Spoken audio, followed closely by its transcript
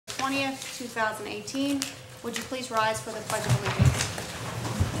20th, 2018. Would you please rise for the Pledge of Allegiance?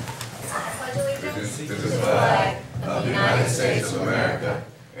 I pledge allegiance to the flag of the United States of America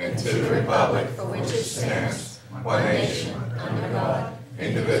and to the republic for which it stands, one nation, under God,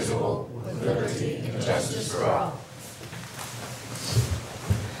 indivisible, with liberty and justice for all.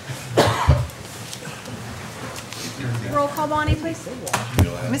 Roll call, Bonnie, please.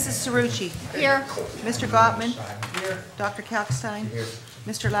 Mrs. Cerrucci. Here. Mr. Gottman. Here. Dr. Kalkstein. Here.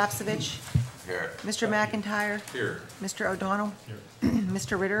 Mr. Lapsevich. Here. Mr. McIntyre. Here. Mr. O'Donnell. Here.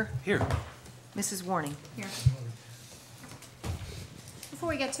 Mr. Ritter. Here. Mrs. Warning. Here. Before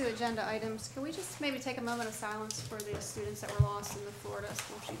we get to agenda items, can we just maybe take a moment of silence for the students that were lost in the Florida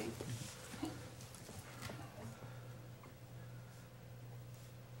school shooting?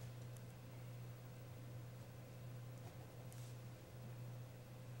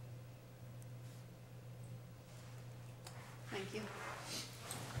 Thank you.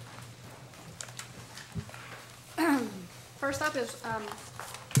 First up is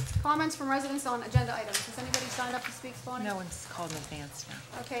comments from residents on agenda items. Has anybody signed up to speak, Bonnie? No one's called in advance now.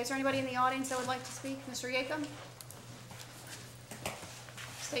 Okay, is there anybody in the audience that would like to speak? Mr. Yakum?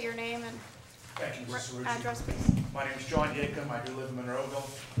 State your name and Thank you, Mrs. Cerrucci. address, please. My name is John Yakum. I do live in Monroeville.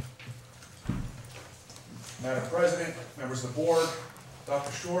 Madam President, members of the board,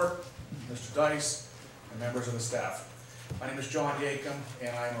 Dr. Short, Mr. Dice, and members of the staff. My name is John Yakum,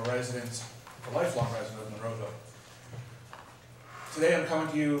 and I am a resident, a lifelong resident of Monroeville. Today I'm coming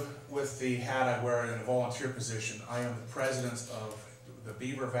to you with the hat I wear in a volunteer position. I am the president of the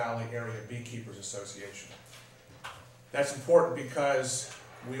Beaver Valley Area Beekeepers Association. That's important because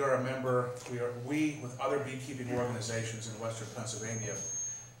we are a member, we with other beekeeping organizations in Western Pennsylvania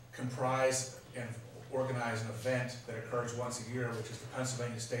comprise and organize an event that occurs once a year, which is the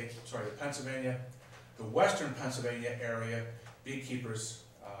Western Pennsylvania Area Beekeepers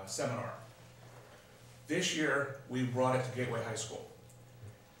Seminar. This year, we brought it to Gateway High School.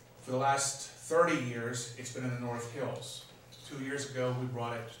 For the last 30 years, it's been in the North Hills. 2 years ago, we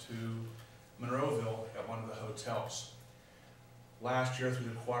brought it to Monroeville at one of the hotels. Last year, through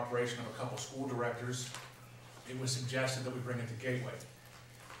the cooperation of a couple school directors, it was suggested that we bring it to Gateway.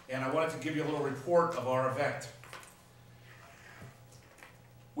 And I wanted to give you a little report of our event.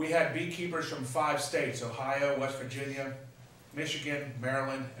 We had beekeepers from 5 states, Ohio, West Virginia, Michigan,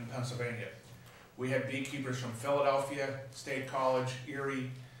 Maryland, and Pennsylvania. We had beekeepers from Philadelphia, State College, Erie,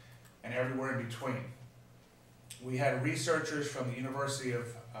 and everywhere in between. We had researchers from the University of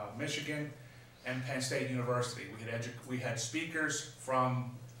Michigan and Penn State University. We had speakers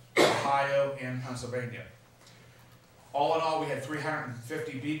from Ohio and Pennsylvania. All in all, we had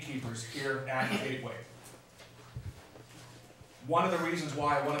 350 beekeepers here at Gateway. One of the reasons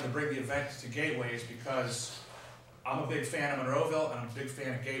why I wanted to bring the event to Gateway is because I'm a big fan of Monroeville and I'm a big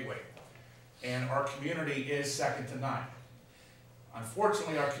fan of Gateway. And our community is second to none.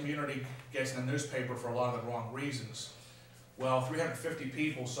 Unfortunately, our community gets in the newspaper for a lot of the wrong reasons. Well, 350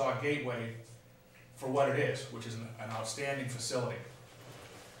 people saw Gateway for what it is, which is an outstanding facility.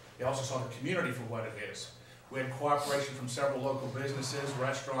 They also saw the community for what it is. We had cooperation from several local businesses,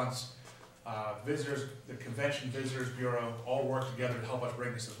 restaurants, visitors, the Convention Visitors Bureau, all worked together to help us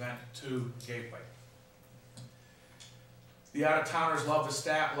bring this event to Gateway. The out-of-towners love the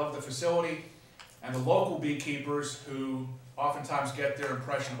staff, love the facility, and the local beekeepers, who oftentimes get their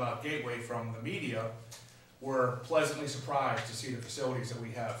impression about Gateway from the media, were pleasantly surprised to see the facilities that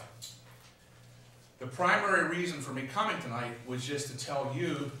we have. The primary reason for me coming tonight was just to tell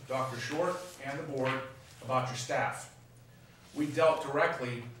you, Dr. Short, and the board about your staff. I dealt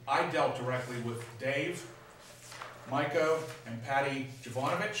directly with Dave, Miko, and Patty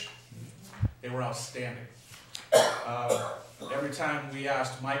Jovanovich. They were outstanding. Every time we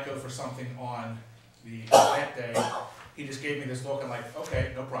asked Miko for something on the event day, he just gave me this look and like,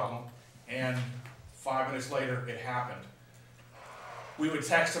 okay, no problem. And 5 minutes later, it happened. We would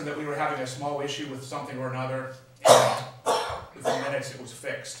text him that we were having a small issue with something or another, and within minutes it was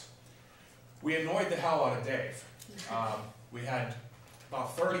fixed. We annoyed the hell out of Dave. We had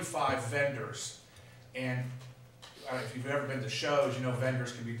about 35 vendors, and if you've ever been to shows, you know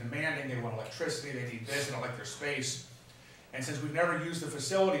vendors can be demanding. They want electricity, they need this, they don't like their space. And since we've never used the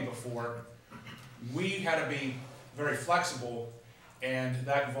facility before, we had to be very flexible, and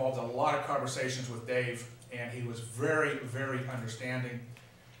that involved a lot of conversations with Dave, and he was very, very understanding.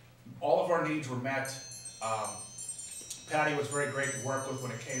 All of our needs were met. Patty was very great to work with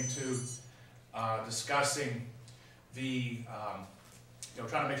when it came to discussing the,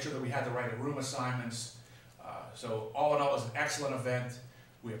 trying to make sure that we had the right room assignments. So all in all, it was an excellent event.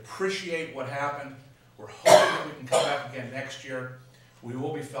 We appreciate what happened. We're hoping that we can come back again next year. We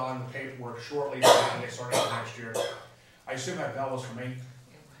will be filling the paperwork shortly, so we can get started next year. I assume that bell was for me?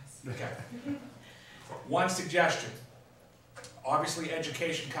 Okay. One suggestion. Obviously,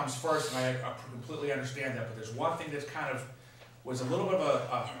 education comes first, and I completely understand that, but there's one thing that's kind of was a little bit of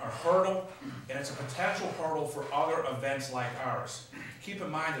a hurdle, and it's a potential hurdle for other events like ours. Keep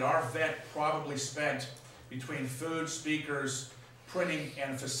in mind that our event probably spent between food, speakers, printing,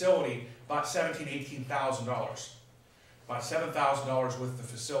 and facility about $17,000, $18,000. About $7,000 with the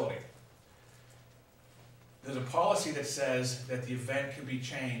facility. There's a policy that says that the event can be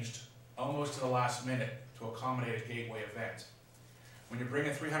changed almost to the last minute to accommodate a gateway event. When you're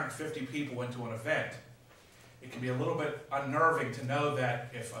bringing 350 people into an event, it can be a little bit unnerving to know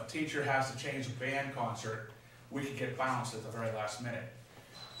that if a teacher has to change a band concert, we could get bounced at the very last minute.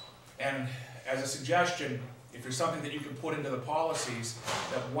 And as a suggestion, if there's something that you can put into the policies,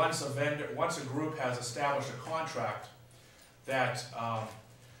 that once a group has established a contract, that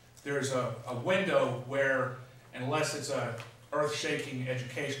there's a window where, unless it's a earth-shaking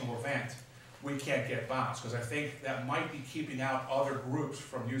educational event, we can't get bounced, because I think that might be keeping out other groups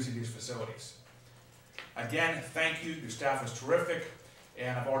from using these facilities. Again, thank you. Your staff was terrific,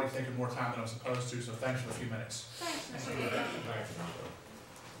 and I've already taken more time than I'm supposed to, so thanks for the few minutes. Thanks, Mr. Deacon.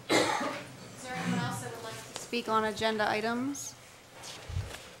 Is there anyone else that would like to speak on agenda items?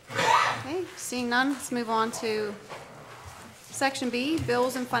 Okay, seeing none, let's move on to Section B,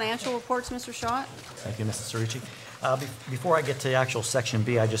 Bills and Financial Reports. Mr. Schott. Thank you, Mrs. Cerrucci. Before I get to actual Section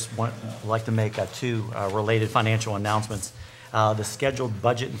B, I just would like to make two related financial announcements. The scheduled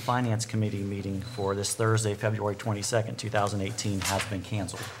Budget and Finance Committee meeting for this Thursday, February 22nd, 2018, has been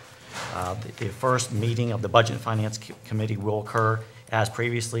canceled. The first meeting of the Budget and Finance Committee will occur as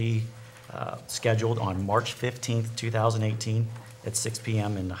previously scheduled on March 15th, 2018 at 6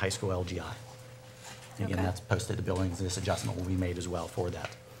 p.m. in the high school LGI. Again, Okay. that's posted at the buildings. This adjustment will be made as well for that.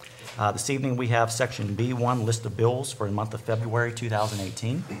 This evening, we have Section B1, List of Bills for the month of February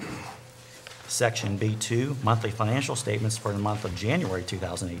 2018. Section B2, Monthly Financial Statements for the month of January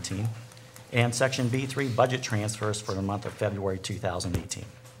 2018. And Section B3, Budget Transfers for the month of February 2018.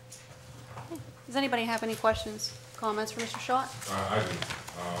 Does anybody have any questions, comments for Mr. Schott? I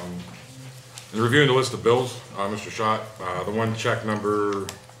do. In reviewing the list of bills, Mr. Schott, the one check number,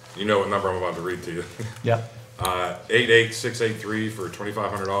 you know what number I'm about to read to you. Yep. 88683 for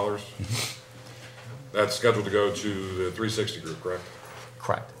 $2,500. That's scheduled to go to the 360 group, correct?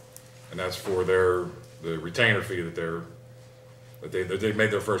 Correct. And that's for the retainer fee that they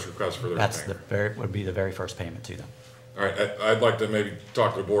made their first request for their That's retainer. would be the very first payment to them. All right, I'd like to maybe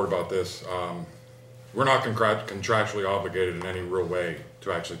talk to the board about this. We're not contractually obligated in any real way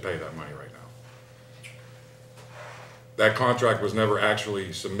to actually pay that money right now. That contract was never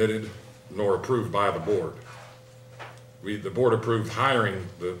actually submitted nor approved by the board. The board approved hiring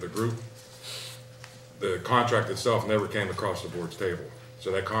the group. The contract itself never came across the board's table.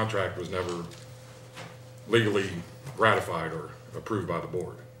 So that contract was never legally ratified or approved by the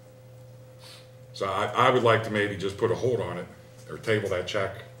board. So I would like to maybe just put a hold on it or table that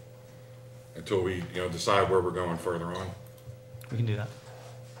check until we, decide where we're going further on. We can do that.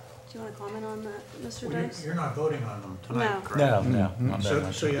 Do you want to comment on that, Mr. Well, Dice? you're not voting on them tonight, No. correct? No. not that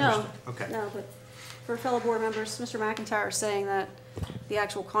much. So you No, understand, okay. no, but for fellow board members, Mr. McIntyre is saying that the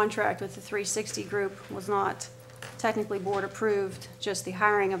actual contract with the 360 group was not technically board approved, just the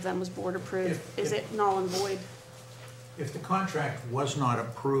hiring of them was board approved. Is it null and void? If the contract was not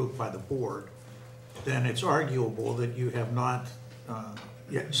approved by the board, then it's arguable that you have not,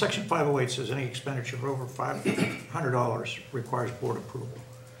 Section 508 says any expenditure over $500 requires board approval.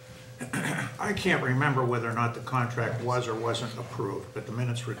 I can't remember whether or not the contract was or wasn't approved, but the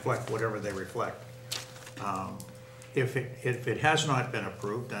minutes reflect whatever they reflect. If it has not been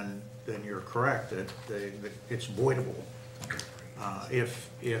approved, then you're correct, that it's voidable.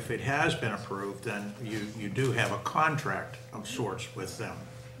 If it has been approved, then you do have a contract of sorts with them.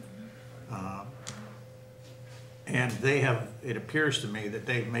 And it appears to me that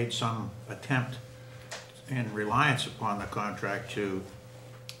they've made some attempt in reliance upon the contract to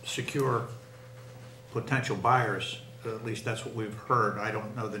secure potential buyers. At least that's what we've heard. I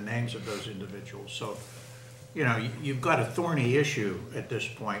don't know the names of those individuals. So, you've got a thorny issue at this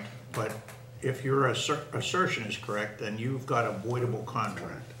point, but if your assertion is correct, then you've got a voidable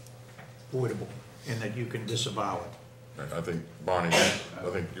contract, voidable, in that you can disavow it. I think, Bonnie,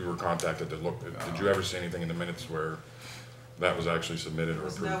 you were contacted to look. Did you ever see anything in the minutes where that was actually submitted or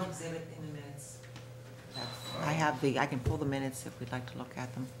There's approved? no exhibit in the minutes. I can pull the minutes if we'd like to look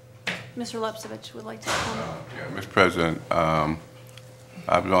at them. Mr. Lepsovich would like to comment. Mr. President, I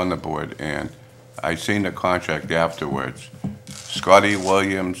was on the board, and I seen the contract afterwards. Scotty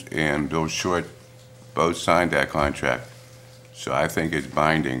Williams and Bill Short both signed that contract. So I think it's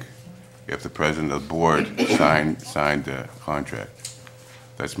binding if the president of the board signed the contract.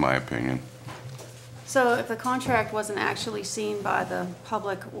 That's my opinion. So if the contract wasn't actually seen by the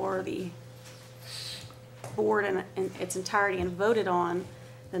public or the board in its entirety and voted on,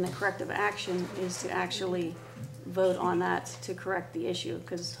 then the corrective action is to actually vote on that to correct the issue,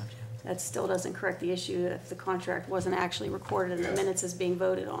 because that still doesn't correct the issue if the contract wasn't actually recorded in the minutes as being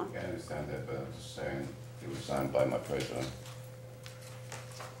voted on. I understand that, but I'm just saying it was signed by my president.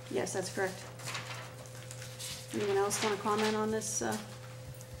 Yes, that's correct. Anyone else want to comment on this,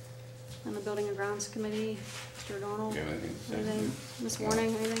 on the Building and Grounds Committee? Mr. O'Donnell? Do you have anything to say? Anything? Ms.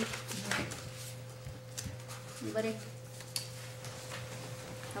 Warning, anything? Anybody?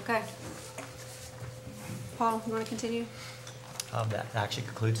 Okay. Paul, you want to continue? That actually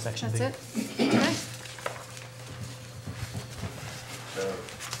concludes section B. That's it? Okay, So,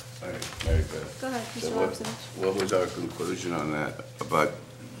 Mary Beth. go ahead, So Mr. what- Robson. What was our conclusion on that, about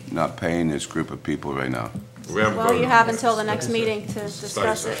not paying this group of people right now? Well, you have until the next meeting to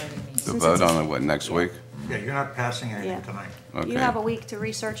discuss it. To Since vote it's- on it, what, next week? Yeah, you're not passing anything Yeah. tonight. Okay. You have a week to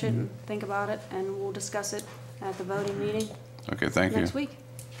research it and think about it, and we'll discuss it at the voting meeting Okay, thank you. next week.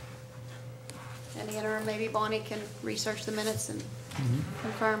 In the interim, maybe Bonnie can research the minutes and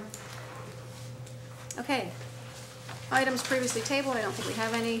confirm. Okay. Items previously tabled, I don't think we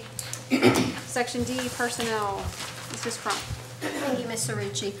have any. Section D, personnel. Mrs. Crump. Thank you, Ms.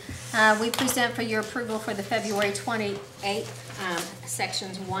 Cerrucci. We present for your approval for the February 28th,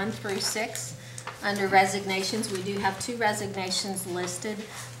 sections 1 through 6. Under resignations, we do have 2 resignations listed.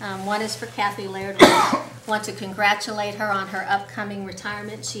 One is for Kathy Laird. We want to congratulate her on her upcoming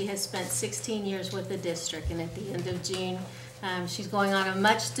retirement. She has spent 16 years with the district, and at the end of June, she's going on a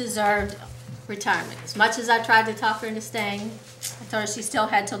much-deserved retirement. As much as I tried to talk her into staying, I told her she still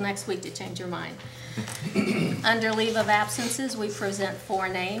had till next week to change her mind. Under leave of absences, we present 4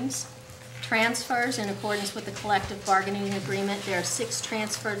 names. Transfers, in accordance with the collective bargaining agreement, there are 6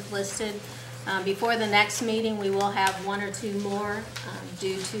 transfers listed. Before the next meeting, we will have 1 or 2 more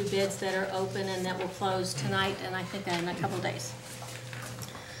due to bids that are open and that will close tonight and I think in a couple of days.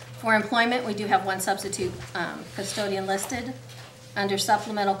 For employment, we do have 1 substitute custodian listed. Under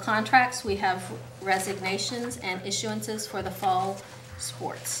supplemental contracts, we have resignations and issuances for the fall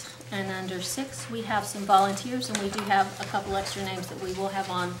sports. And under 6, we have some volunteers, and we do have a couple extra names that we will have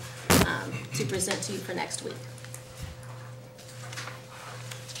on to present to you for next week.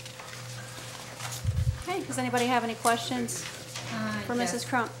 Okay, does anybody have any questions for Yes. Mrs.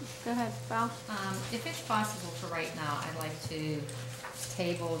 Crump? Go ahead, Val. If it's possible for right now, I'd like to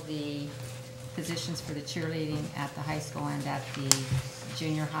table the positions for the cheerleading at the high school and at the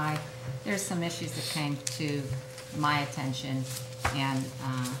junior high. There's some issues that came to my attention, and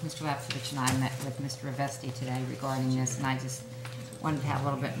Mr. Lapsovich and I met with Mr. Rivesti today regarding this, and I just wanted to have a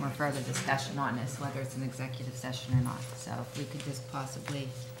little bit more further discussion on this, whether it's an executive session or not. So if we could just possibly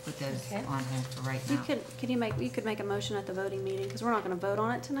put those Okay. on hold for right You now. could make a motion at the voting meeting, because we're not going to vote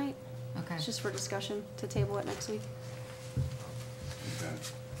on it tonight. Okay. It's just for discussion to table it next week. Okay.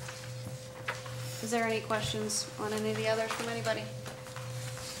 Is there any questions on any of the others from anybody?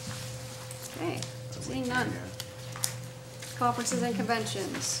 Okay, seeing none. Conferences and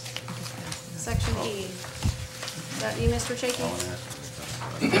conventions, section E. Is that you, Mr. Chaiky?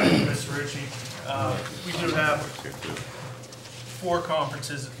 Ms. Ritchie, we do have 4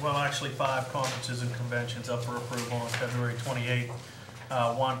 conferences, well, actually 5 conferences and conventions up for approval on February 28th.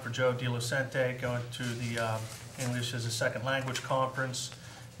 One for Joe DiLucente, going to the English as a Second Language Conference.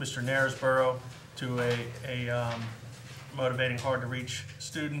 Mr. Naresborough to a Motivating Hard to Reach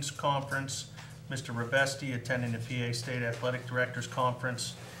Students Conference. Mr. Rivesti attending the PA State Athletic Directors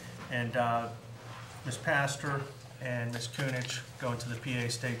Conference. And Ms. Pastor and Ms. Kunich going to the PA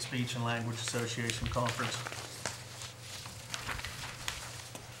State Speech and Language Association Conference.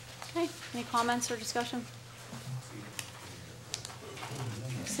 Okay, any comments or discussion?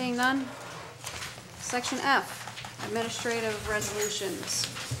 Seeing none. Section F, administrative resolutions.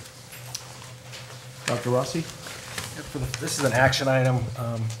 Dr. Rossi? This is an action item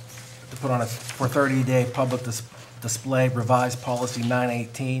to put on for 30-day public display revised policy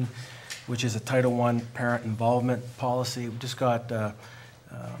 918, which is a Title I parent involvement policy. We just got a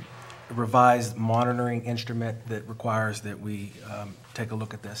revised monitoring instrument that requires that we take a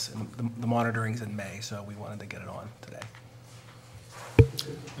look at this. And the monitoring's in May, so we wanted to get it on today.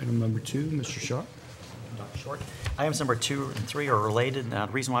 Item number 2, Mr. Sharp. Dr. short. Items number 2 and 3 are related. Now,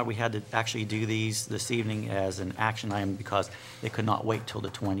 the reason why we had to actually do these this evening as an action item because they could not wait till the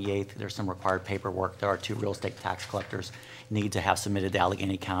 28th. There's some required paperwork that our 2 real estate tax collectors need to have submitted to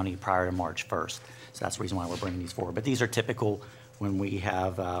Allegheny County prior to March 1st. So that's the reason why we're bringing these forward. But these are typical when we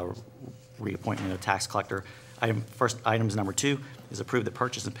have reappointment of tax collector. Items number 2 is approve the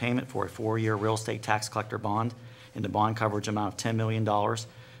purchase and payment for a 4-year real estate tax collector bond in the bond coverage amount of $10 million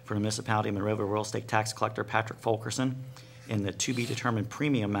for the municipality of Monroeville real estate tax collector Patrick Fulkerson in the to-be-determined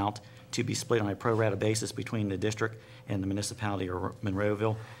premium amount to be split on a pro rata basis between the district and the municipality of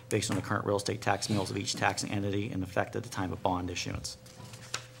Monroeville based on the current real estate tax mills of each taxing entity in effect at the time of bond issuance.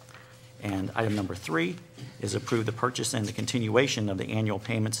 And item number 3 is approve the purchase and the continuation of the annual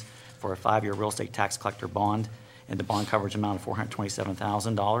payments for a 5-year real estate tax collector bond and the bond coverage amount of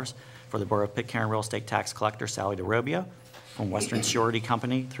 $427,000 for the Borough of Pitcairn real estate tax collector Sally DeRobio from Western Surety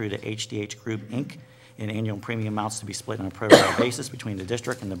Company through to HDH Group, Inc., in annual premium amounts to be split on a pro rata basis between the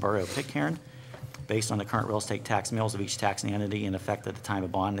district and the Borough of Pitcairn based on the current real estate tax mills of each taxing entity in effect at the time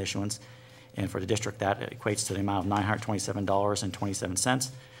of bond issuance. And for the district, that equates to the amount of $927.27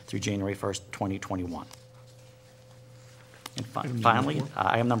 through January 1st, 2021. And finally,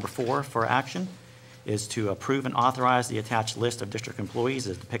 item number 4 for action is to approve and authorize the attached list of district employees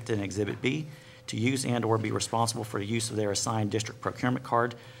as depicted in Exhibit B to use and/or be responsible for the use of their assigned district procurement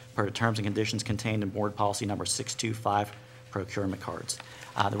card per the terms and conditions contained in Board Policy Number 625, procurement cards.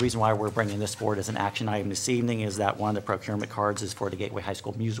 The reason why we're bringing this forward as an action item this evening is that one of the procurement cards is for the Gateway High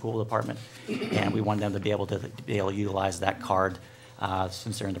School Musical Department, and we want them to be able to utilize that card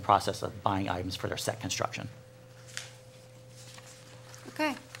since they're in the process of buying items for their set construction.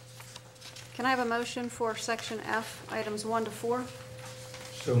 Okay. Can I have a motion for Section F, items 1 to 4?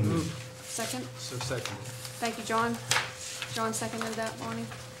 So moved. Second? So second. Thank you, John. John seconded that, Bonnie.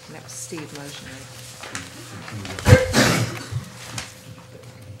 And that was Steve motioning.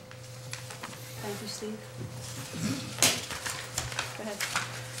 Thank you, Steve. Go ahead.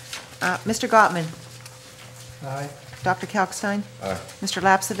 Mr. Gottman. Aye. Dr. Kalkstein. Aye. Mr.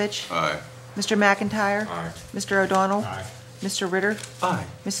 Lapsevich. Aye. Mr. McIntyre. Aye. Mr. O'Donnell. Aye. Mr. Ritter. Aye.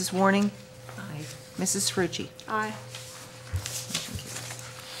 Mrs. Warning. Aye. Mrs. Cerucci. Aye. Motion carries.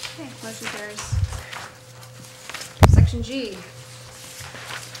 Okay, motion carries. Section G,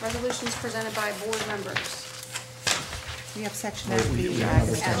 resolutions presented by board members. We have Section F. B. I have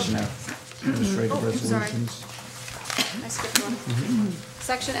Section F. Administrative Oh, sorry. resolutions. I skipped one.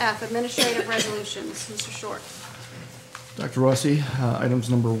 Section F, administrative resolutions. Mr. Short. Dr. Rossi, items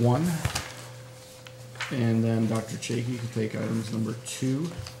number 1. And then Dr. Chaky could take items number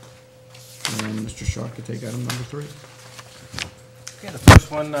 2. And Mr. Shaw could take item number 3. Okay, the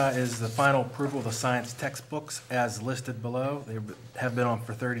first one is the final approval of the science textbooks as listed below. They have been on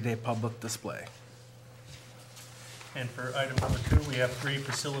for 30-day public display. And for item number 2, we have 3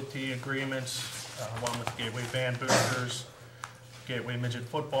 facility agreements, one with Gateway Band Boosters, Gateway Midget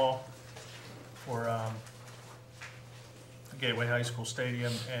Football for the Gateway High School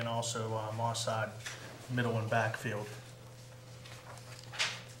Stadium, and also Mossad Middle and Backfield.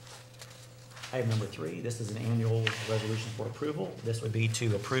 Item number 3, this is an annual resolution for approval. This would be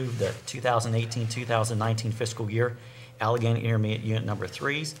to approve the 2018-2019 fiscal year Allegheny Intermediate Unit Number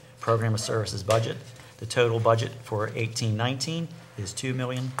 3's Program of Services budget. The total budget for 18-19 is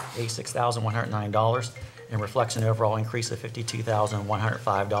 $2,086,109 and reflects an overall increase of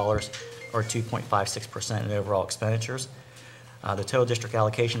 $52,105 or 2.56% in overall expenditures. The total district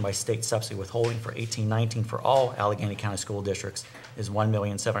allocation by state subsidy withholding for 18-19 for all Allegheny County school districts is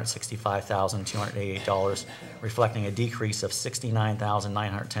 $1,765,288, reflecting a decrease of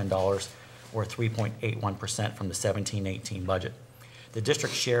 $69,910 or 3.81% from the 17-18 budget. The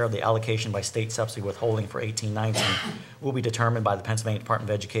district share of the allocation by state subsidy withholding for 18-19 will be determined by the Pennsylvania Department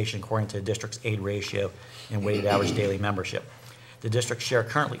of Education according to the district's aid ratio and weighted average daily membership. The district share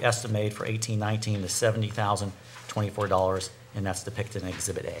currently estimated for 18-19 is $70,024, and that's depicted in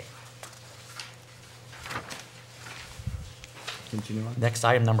Exhibit A. Continue on. Next,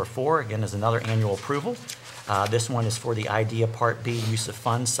 item number 4, again, is another annual approval. This one is for the IDEA Part B Use of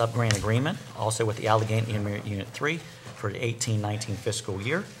Funds Subgrant Agreement, also with the Allegheny Intermediate Unit 3 for the 18-19 fiscal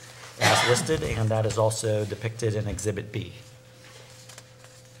year, as listed, and that is also depicted in Exhibit B.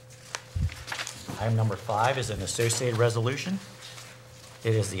 Item number 5 is an associated resolution.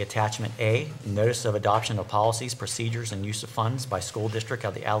 It is the attachment A, notice of adoption of policies, procedures, and use of funds by school district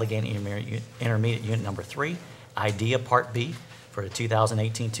of the Allegheny Intermediate Unit Number 3, IDEA Part B, for the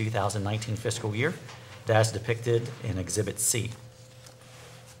 2018-2019 fiscal year. That is depicted in Exhibit C.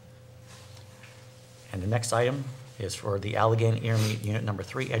 And the next item is for the Allegheny Intermediate Unit Number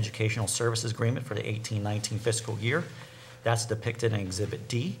 3 Educational Services Agreement for the 18-19 fiscal year. That's depicted in Exhibit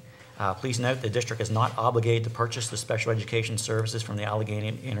D. Please note the district is not obligated to purchase the special education services from the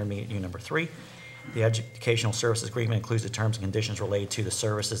Allegheny Intermediate Unit Number 3. The Educational Services Agreement includes the terms and conditions related to the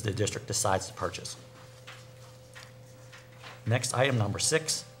services the district decides to purchase. Next, item number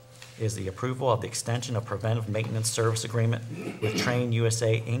 6 is the approval of the extension of preventive maintenance service agreement with Train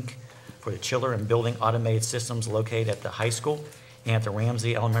USA, Inc. for the chiller and building automated systems located at the high school and at the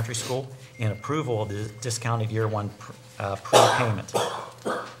Ramsey Elementary School, and approval of the discounted year one prepayment.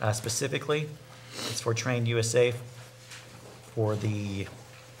 Specifically, it's for Train USA for a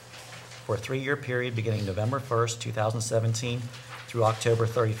 3-year period beginning November 1st, 2017 through October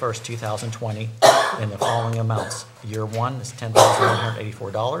 31st, 2020, in the following amounts. Year 1 is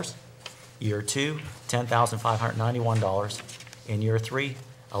 $10,184. Year 2, $10,591. And year 3,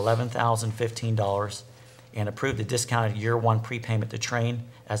 $11,015. And approve the discounted year 1 prepayment to Train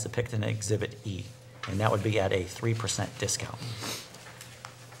as depicted in Exhibit E. And that would be at a 3% discount.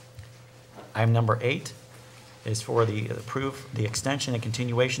 Item number 8 is for the extension and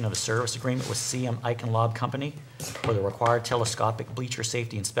continuation of a service agreement with CM Eichenlaub Company for the required telescopic bleacher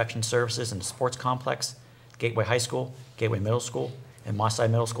safety inspection services in the sports complex, Gateway High School, Gateway Middle School, and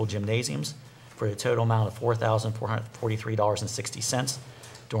Mosside Middle School gymnasiums for a total amount of $4,443.60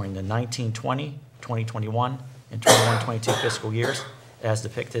 during the 1920, 2021, and 21-22 fiscal years, as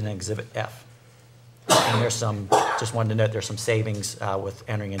depicted in Exhibit F. And there's some, just wanted to note, there's some savings with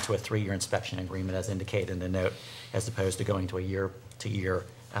entering into a 3-year inspection agreement as indicated in the note, as opposed to going to a year-to-year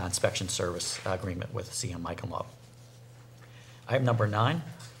inspection service agreement with CM Eichenlaub. Item number 9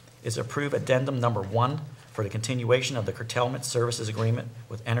 is approve addendum number 1 for the continuation of the curtailment services agreement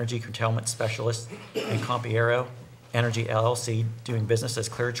with Energy Curtailment Specialists and Compiero Energy LLC, doing business as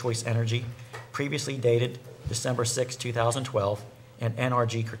Clear Choice Energy, previously dated December 6, 2012, and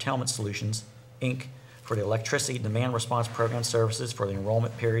NRG Curtailment Solutions, Inc., for the Electricity Demand Response Program services for the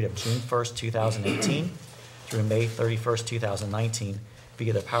enrollment period of June 1st, 2018 through May 31st, 2019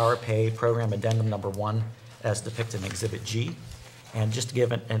 via the Power Pay Program Addendum Number 1 as depicted in Exhibit G. And just to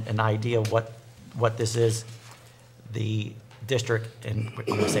give an idea of what this is, the district, and I'm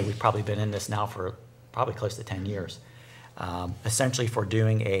going to say we've probably been in this now for probably close to 10 years, essentially for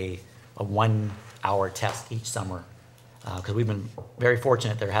doing a 1-hour test each summer, because we've been very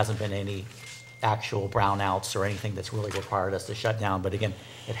fortunate there hasn't been any actual brownouts or anything that's really required us to shut down. But again,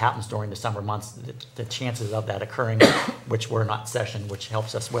 it happens during the summer months, the chances of that occurring, which we're not in session, which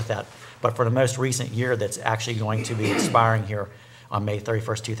helps us with that. But for the most recent year that's actually going to be expiring here on May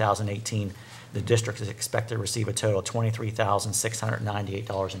 31st, 2018, the district is expected to receive a total of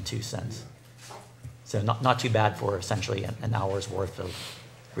 $23,698.02. So not too bad for essentially an hour's worth of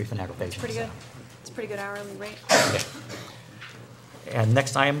grief and aggravation. Pretty good. It's a pretty good hourly rate. Yeah. And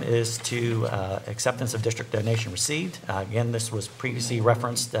next item is to acceptance of district donation received. Again, this was previously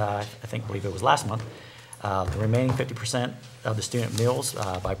referenced, I believe it was last month. The remaining 50% of the student meals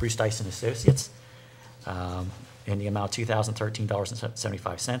by Bruce Dyson Associates in the amount of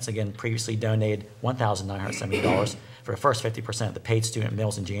 $2,013.75. Again, previously donated $1,970 for the first 50% of the paid student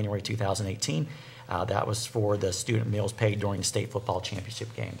meals in January 2018. That was for the student meals paid during the state football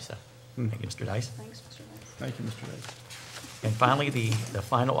championship game. So, thank you, Mr. Dice. Thanks, Mr. Dice. Thank you, Mr. Dice. And finally, the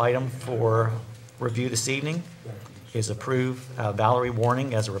final item for review this evening is approve Valerie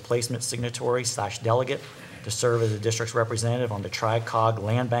Warning as a replacement signatory/delegate to serve as the district's representative on the Tri-Cog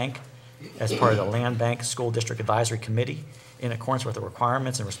Land Bank as part of the Land Bank School District Advisory Committee in accordance with the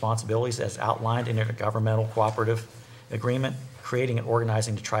requirements and responsibilities as outlined in the intergovernmental cooperative agreement creating and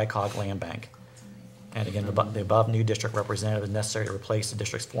organizing the Tri-Cog Land Bank. And again, the above new district representative is necessary to replace the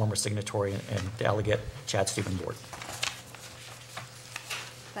district's former signatory and delegate, Chad Stubenboard.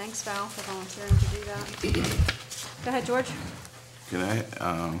 Thanks, Val, for volunteering to do that. Go ahead, George. Can I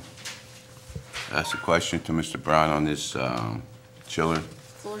ask a question to Mr. Brown on this chiller?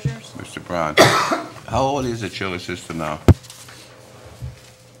 Floor's yours. Mr. Brown, how old is the chiller system now?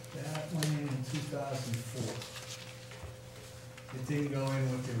 That went in 2004. It didn't go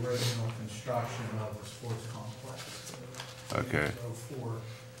in with the original construction of the sports complex. Okay. It was 04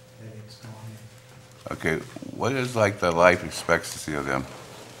 that it's gone in. Okay, what is like the life expectancy of them?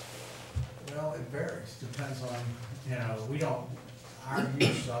 Well, it varies, depends on, we don't, our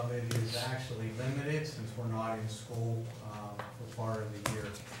use of it is actually limited since we're not in school for part of the year.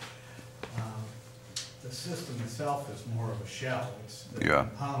 The system itself is more of a shell. It's the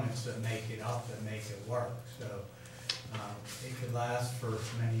components that make it up that make it work. So it could last for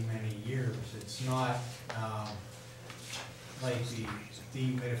many, many years. It's not like the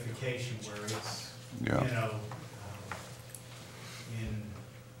dehumidification where it's,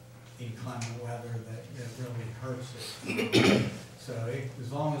 in inclement weather that really hurts it. So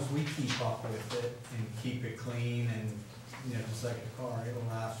as long as we keep up with it and keep it clean and, just like the car, it'll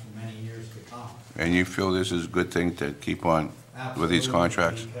last for many years to come. And you feel this is a good thing to keep on with these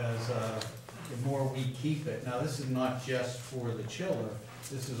contracts? Absolutely, because the more we keep it, now this is not just for the chiller,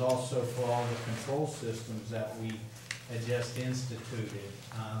 this is also for all the control systems that we had just instituted.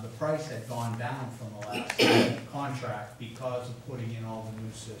 The price had gone down from the last contract because of putting in all the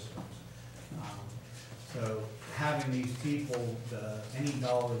new systems. So having these people, any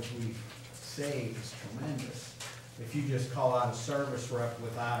dollars we save is tremendous. If you just call out a service rep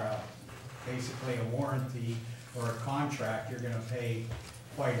without basically a warranty or a contract, you're gonna pay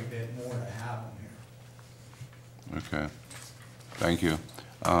quite a bit more to have them here. Okay, thank you.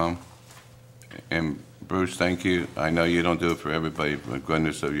 And Bruce, thank you. I know you don't do it for everybody, but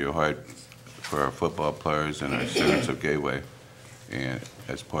goodness of your heart for our football players and our students of Gateway. And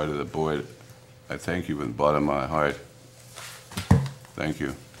as part of the board, I thank you from the bottom of my heart. Thank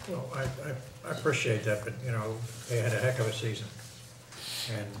you. Well, I appreciate that, but, they had a heck of a season.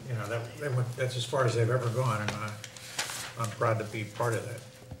 And, that's as far as they've ever gone, and I'm proud to be part of that.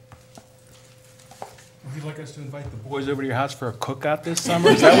 Would you like us to invite the boys over to your house for a cookout this summer?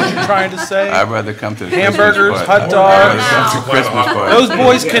 Is that what you're trying to say? I'd rather come to the Hamburgers, Christmas party. hot dogs. I'd rather come to Christmas party. Those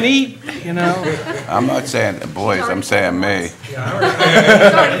boys can eat, I'm not saying the boys, I'm saying me.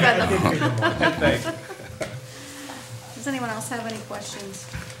 Does anyone else have any questions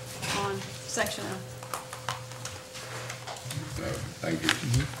on section O? No, thank you.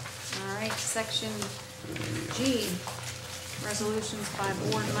 All right, section G, resolutions by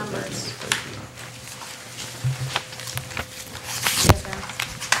board members.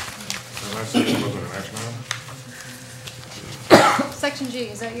 Last section wasn't an action item? Section G,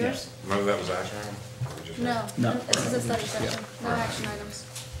 is that yours? None of that was action item? Or we just- No, No. this is a study session, no action items.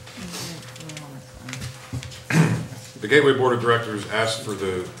 The Gateway Board of Directors asked for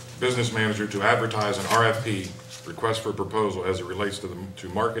the business manager to advertise an RFP, request for proposal, as it relates to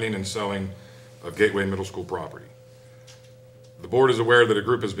marketing and selling of Gateway Middle School property. The board is aware that a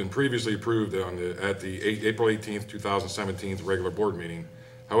group has been previously approved at the April 18th, 2017 regular board meeting.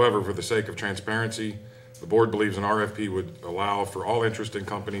 However, for the sake of transparency, the board believes an RFP would allow for all interested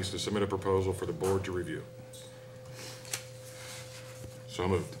companies to submit a proposal for the board to review. So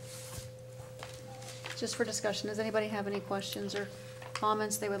moved. Just for discussion, does anybody have any questions or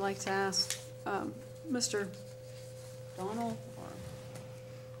comments they would like to ask Mr. Donald or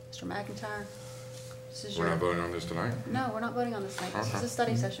Mr. McIntyre? This is We're your- not voting on this tonight? No, we're not voting on this tonight. This is Okay. a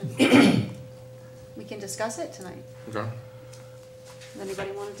study session. We can discuss it tonight. Okay. Does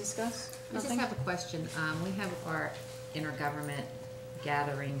anybody want to discuss? I just Nothing? have a question. We have our intergovernment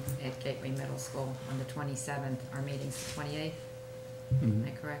gathering at Gateway Middle School on the 27th. Our meeting's the 28th. Am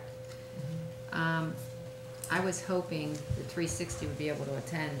I correct? I was hoping the 360 would be able to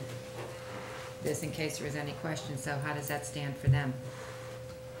attend this in case there was any questions. So how does that stand for them?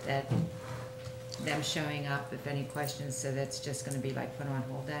 That them showing up if any questions, so that's just going to be like put on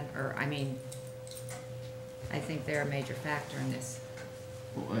hold then? Or, I mean, I think they're a major factor in this.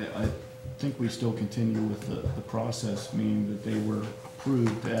 Well, I think we still continue with the process, meaning that they were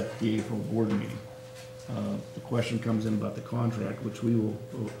approved at the April board meeting. The question comes in about the contract, which we will,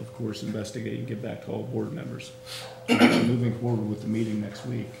 of course, investigate and get back to all board members. Moving forward with the meeting next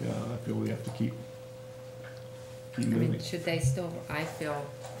week, I feel we have to keep I moving. mean, should they still, I feel,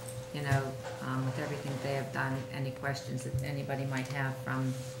 with everything they have done, any questions that anybody might have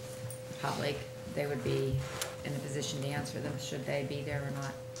from the public, they would be in a position to answer them, should they be there or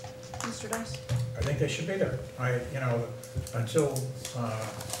not. Mr. Dice? I think they should be there. Until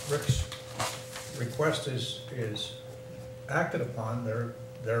Rick's request is acted upon,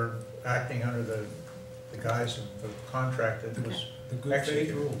 they're acting under the guise of the contract that was The good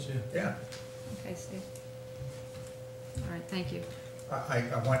faith rules, yeah. Yeah. Okay, Steve? All right, thank you. I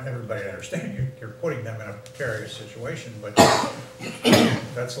want everybody to understand, you're putting them in a precarious situation, but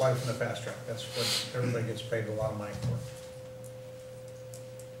that's life in the fast track. That's what everybody gets paid a lot of money for.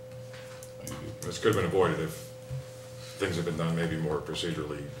 This could have been avoided if things had been done maybe more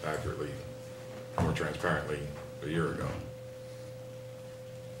procedurally, accurately, more transparently a year ago.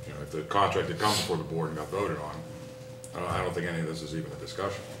 If the contract had come before the board and got voted on, I don't think any of this is even a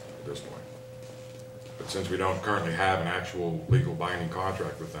discussion at this point. But since we don't currently have an actual legal binding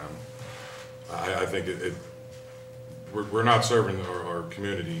contract with them, I think we're not serving our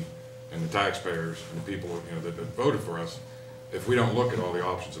community and the taxpayers and the people that voted for us if we don't look at all the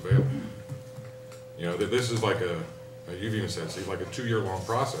options available. This is like you've even said, Steve, like a 2-year-long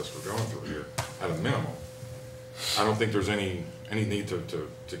process we're going through here at a minimum. I don't think there's any any need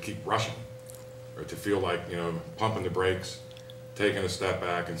to keep rushing, or to feel like, pumping the brakes, taking a step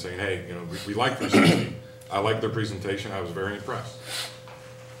back and saying, hey, we like 360. I like their presentation. I was very impressed.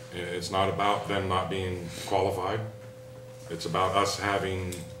 It's not about them not being qualified. It's about us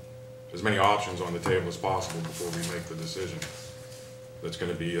having as many options on the table as possible before we make the decision. That's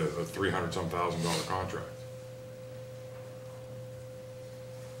going to be a $300-some thousand contract.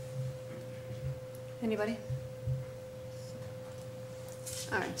 Anybody?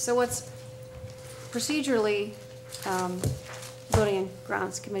 All right, so what's procedurally, Building and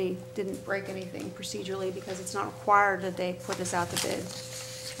Grounds Committee didn't break anything procedurally because it's not required that they put this out to bid.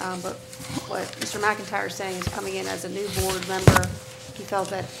 But what Mr. McIntyre is saying is coming in as a new board member, he felt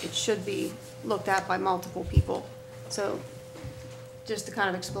that it should be looked at by multiple people. So just to kind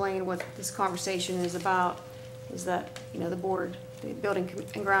of explain what this conversation is about, is that, the board, the Building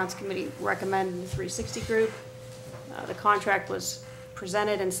and Grounds Committee recommended the 360 group. The contract was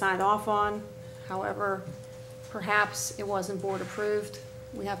presented and signed off on. However, perhaps it wasn't board approved.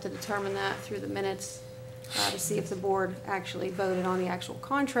 We have to determine that through the minutes to see if the board actually voted on the actual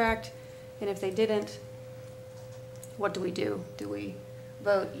contract. And if they didn't, what do we do? Do we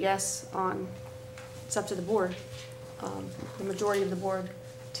vote yes on, it's up to the board, the majority of the board,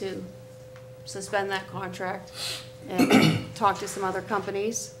 to suspend that contract and talk to some other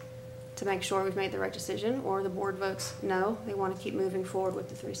companies to make sure we've made the right decision, or the board votes no, they want to keep moving forward with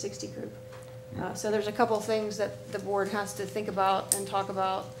the 360 group. So there's a couple of things that the board has to think about and talk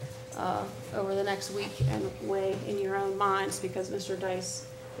about over the next week and weigh in your own minds, because Mr. Dice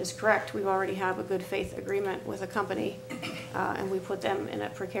is correct. We already have a good faith agreement with a company, and we put them in a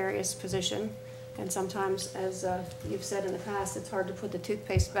precarious position. And sometimes, as you've said in the past, it's hard to put the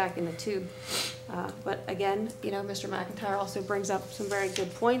toothpaste back in the tube. But again, Mr. McIntyre also brings up some very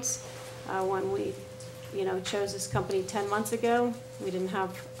good points. When we, chose this company 10 months ago, we didn't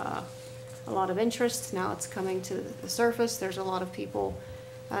have a lot of interest. Now it's coming to the surface. There's a lot of people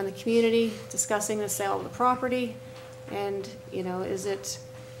in the community discussing the sale of the property. And, is it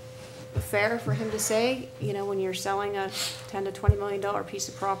fair for him to say, when you're selling a $10 to $20 million piece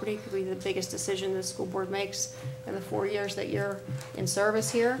of property, could be the biggest decision the school board makes in the 4 years that you're in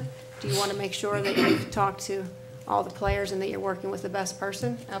service here? Do you want to make sure that you've talked to all the players and that you're working with the best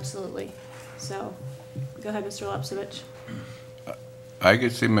person? Absolutely. So, go ahead, Mr. Lepsovich. I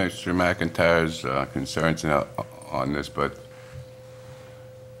could see Mr. McIntyre's concerns on this, but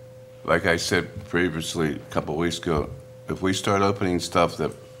like I said previously, a couple of weeks ago, if we start opening stuff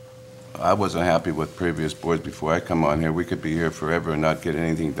that I wasn't happy with previous boards before I come on here, we could be here forever and not get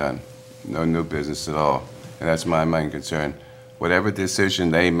anything done. No new business at all. And that's my main concern. Whatever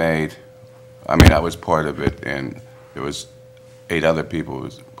decision they made, I was part of it, and there was 8 other people who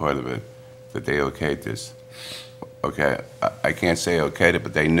was part of it, that they okayed this. Okay, I can't say okayed it,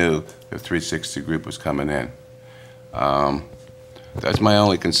 but they knew the 360 group was coming in. That's my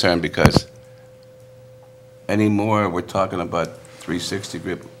only concern, because anymore we're talking about 360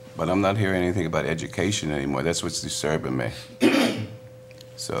 group, but I'm not hearing anything about education anymore. That's what's disturbing me.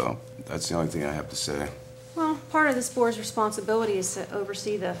 So that's the only thing I have to say. Well, part of this board's responsibility is to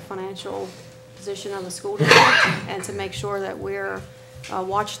oversee the financial position of the school district and to make sure that we're a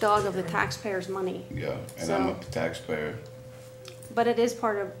watchdog of the taxpayers' money. Yeah, and So- I'm a taxpayer. But it is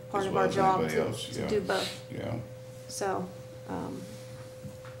part As of well our as job anybody to else, yeah. do both. Yeah. So,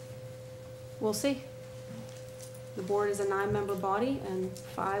 we'll see. The board is a 9-member body, and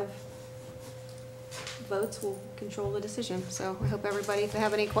 5 votes will control the decision. So I hope everybody, if they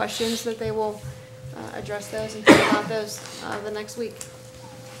have any questions, that they will address those and think about those the next week.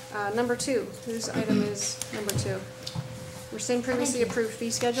 Number 2, whose item is number 2? Rescind previously approved fee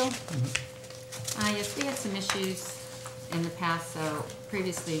schedule. Yes, we had some issues in the past. So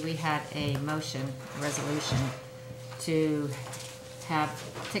previously, we had a motion, a resolution, to have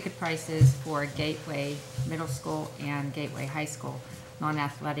ticket prices for Gateway Middle School and Gateway High School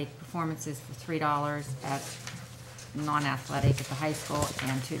non-athletic performances for $3 at non-athletic at the high school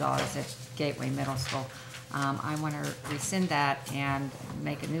and $2 at Gateway Middle School. I want to rescind that and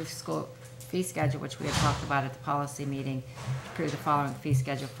make a new school fee schedule, which we had talked about at the policy meeting, approve the following fee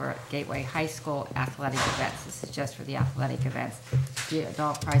schedule for Gateway High School athletic events. This is just for the athletic events. The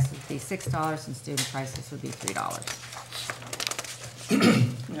adult price would be $6 and student prices would be $3.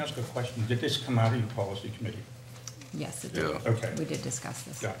 Let me ask a question. Did this come out of your policy committee? Yes, it did. Yeah. Okay. We did discuss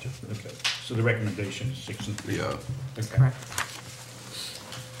this. Gotcha, okay. So the recommendation is 6 and 3? Yeah. Okay. Correct.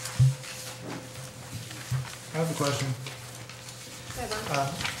 I have a question. Okay,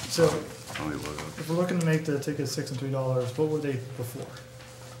 So Only one. if we're looking to make the tickets $6 and $3, what were they before?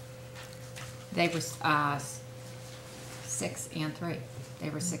 They were $6 6 and 3. They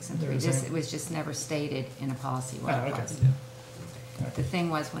were 6 and They 3. were This, same? it was just never stated in a policy what Oh, it okay. was. The thing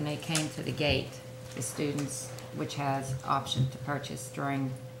was, when they came to the gate, the students, which has option to purchase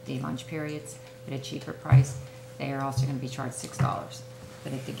during the lunch periods at a cheaper price, they are also gonna be charged $6.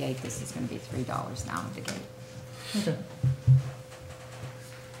 But at the gate, this is gonna be $3 now at the gate. Okay.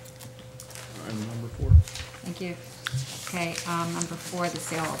 Item number 4. Thank you. Okay, number 4, the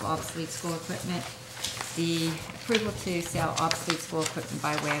sale of obsolete school equipment. The approval to sell obsolete school equipment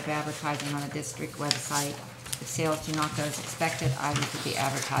by way of advertising on the district website. If sales do not go as expected, items will be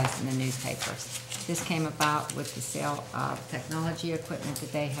advertised in the newspapers. This came about with the sale of technology equipment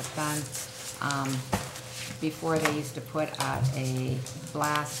that they have done. Before, they used to put out a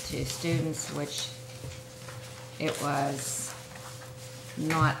blast to students, which it was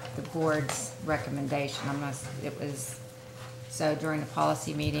not the board's recommendation. It was, so during the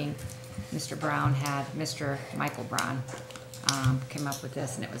policy meeting, Mr. Brown had, Mr. Michael Brown came up with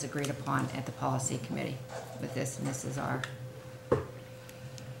this, and it was agreed upon at the policy committee with this, and this is our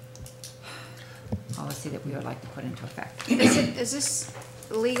policy that we would like to put into effect. Is this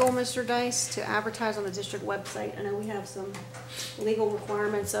legal, Mr. Dice, to advertise on the district website? I know we have some legal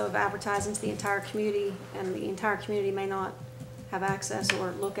requirements of advertising to the entire community, and the entire community may not have access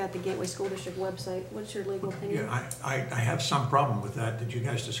or look at the Gateway School District website. What's your legal opinion? Yeah, I have some problem with that. Did you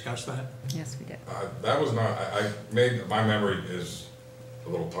guys discuss that? Yes, we did. That was not, my memory is a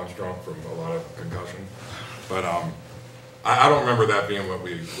little punch drunk from a lot of concussion. But I don't remember that being what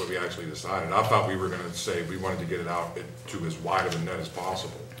we actually decided. I thought we were gonna say we wanted to get it out to as wide of a net as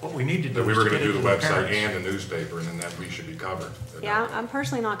possible. What we need to do That we is were to gonna get do it the to the website parents. and the newspaper, and then that we should be covered. Yeah, I'm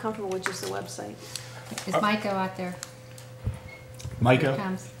personally not comfortable with just the website. Is Mike out there? Here Micah? he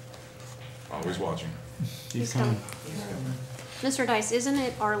comes. Always watching. He's coming. Mr. Dice, isn't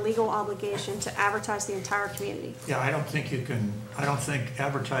it our legal obligation to advertise the entire community? Yeah, I don't think you can, I don't think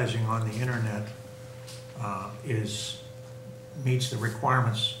advertising on the internet meets the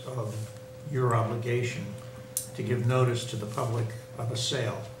requirements of your obligation to give notice to the public of a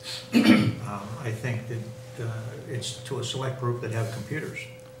sale. I think that it's to a select group that have computers.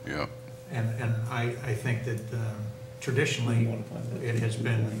 Yeah. And I think that traditionally, it has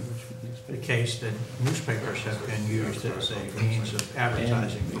been the case that newspapers have been used as a means of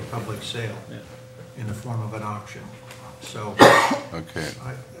advertising for public sale in the form of an auction. So. Okay.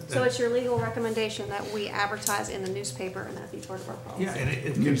 So it's your legal recommendation that we advertise in the newspaper and that be part of our policy? Yeah, and it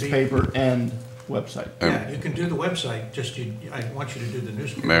can be. Newspaper and website. Yeah, you can do the website, I want you to do the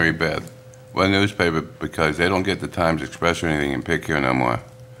newspaper. Mary Beth, well, newspaper, because they don't get the Times Express or anything in Pick here no more.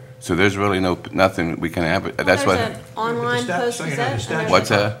 So there's really nothing we can have, that's There's what. an online Post So you know, the Gazette. statute- What's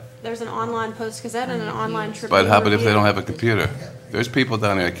that? There's an online Post Gazette and an online Tribune. But how about if they Review. don't have a computer? There's people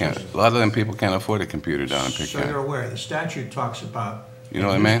down there that can't, a lot of them people can't afford a computer down in Pick So you're here. aware, the statute talks about You know a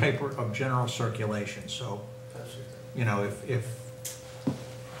what I mean? newspaper of general circulation, so, you know, if the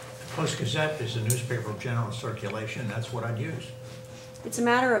Post Gazette is a newspaper of general circulation, that's what I'd use. It's a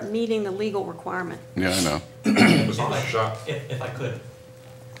matter of meeting the legal requirement. Yeah, I know. Mr. Shot. If I could,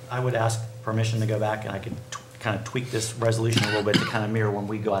 I would ask permission to go back, and I could kind of tweak this resolution a little bit to kind of mirror when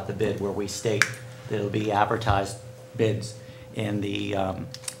we go out to bid, where we state that it'll be advertised bids in the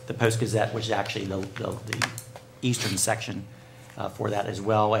Post Gazette, which is actually the eastern section for that, as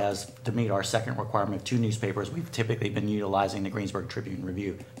well as to meet our second requirement of 2 newspapers. We've typically been utilizing the Greensburg Tribune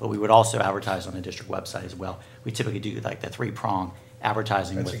Review, but we would also advertise on the district website as well. We typically do like the 3-prong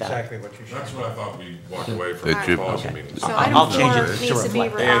advertising with that. That's exactly what you should. That's what I thought we walked away from The the trip- policy Okay. meeting. So I'll item change 4 it to needs to be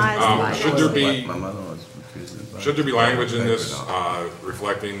reflect that. revised And by. should there be, My mother was confused. should there be language in this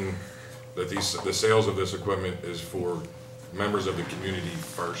reflecting that the sales of this equipment is for members of the community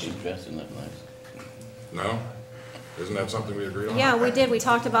first? No? Isn't that something we agreed on? Yeah, we did, we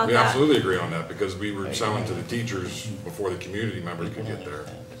talked about We that. absolutely agree on that, because we were selling to the teachers before the community members could get there.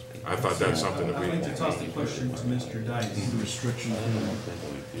 I thought that's something that we. I'd like to toss the question to Mr. Dice. The restriction.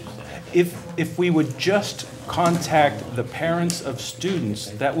 If we would just contact the parents of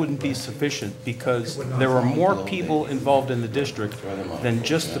students, that wouldn't be sufficient, because there are more people involved in the district than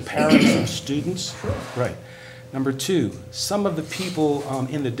just the parents of students. Right. Number 2, some of the people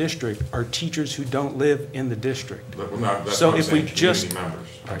in the district are teachers who don't live in the district. But we're not, that's So what I'm if we saying, just, community members.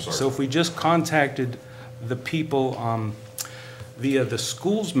 I'm sorry. so if we just contacted the people via the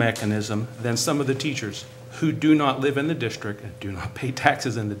schools mechanism, then some of the teachers who do not live in the district and do not pay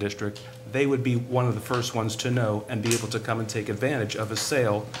taxes in the district, they would be one of the first ones to know and be able to come and take advantage of a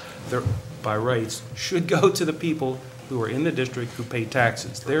sale that, by rights, should go to the people who are in the district who pay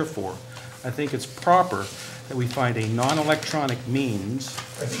taxes. Therefore, I think it's proper that we find a non-electronic means.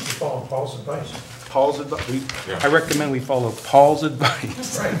 I think you follow Paul's advice. Paul's advice. Yeah. I recommend we follow Paul's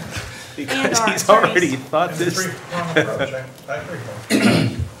advice. Right. And Because our he's already attorneys. thought And the this. three-pronged approach, I agree,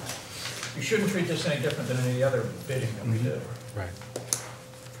 Paul. You shouldn't treat this any different than any other bidding that we do. Right.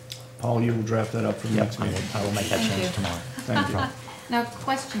 Paul, you will draft that up for the Yep, next meeting. I will make that Thank change you. tomorrow. Thank you. Now,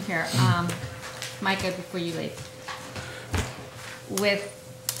 question here, Micah, before you leave. With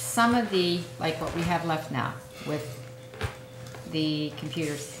some of the, like what we have left now, with the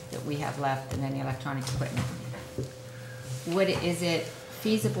computers that we have left and any electronic equipment, is it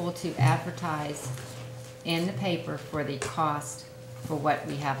feasible to advertise in the paper for the cost for what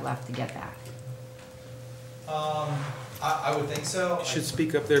we have left to get back? I would think so. You should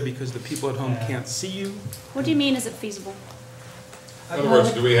speak up there because the people at home can't see you. What do you mean, is it feasible? In other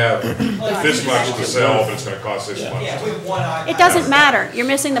words, do we have this much to sell, but it's gonna cost this much? Yeah, we have one iPad. It doesn't matter. You're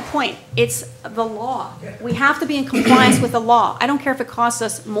missing the point. It's the law. We have to be in compliance with the law. I don't care if it costs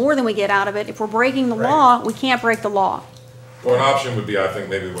us more than we get out of it. If we're breaking the law, we can't break the law. Well, an option would be, I think,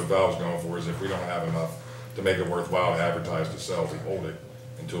 maybe what Val was going for, is if we don't have enough to make it worthwhile to advertise to sell, we hold it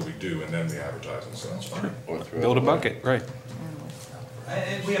until we do, and then we advertise and sell. Build a bucket, right.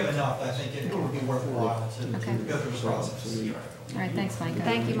 And we have enough, I think it would be worthwhile to Okay. go through this process. All right, thanks, Micah.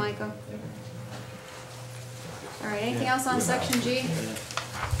 Thank you, Micah. All right, anything else on section G?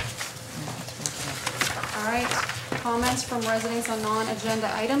 All right, comments from residents on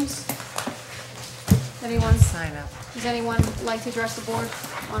non-agenda items? Anyone, Sign up. does anyone like to address the board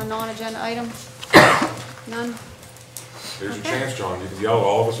on a non-agenda item? None? Here's your chance, John, you can yell at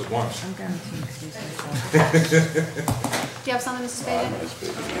all of us at once. I'm going to excuse myself. Do you have something, Mrs. Fagan?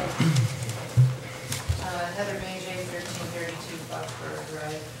 Heather Majay, 1332 Bucksburg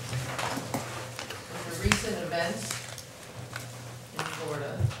Drive. With the recent events in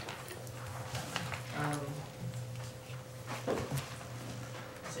Florida,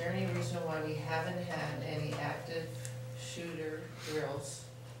 is there any reason why we haven't had any active shooter drills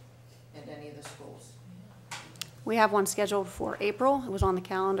in any of the schools? We have one scheduled for April. It was on the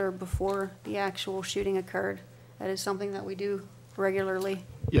calendar before the actual shooting occurred. That is something that we do regularly.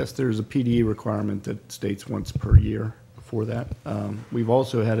 Yes, there's a PDE requirement that states once per year for that. We've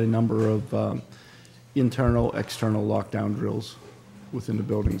also had a number of internal, external lockdown drills within the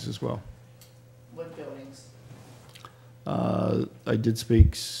buildings as well. What buildings? I did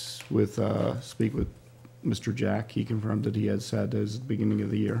speak with Mr. Jack. He confirmed that he has had those at the beginning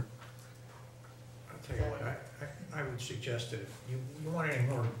of the year. I'll tell you what, I would suggest that if you want any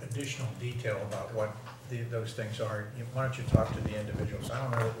more additional detail about what those things are, why don't you talk to the individuals? I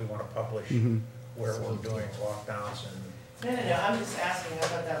don't know that we want to publish where we're doing lockdowns and. No, I'm just asking, I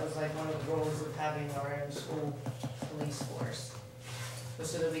thought that was like one of the roles of having our own school police force.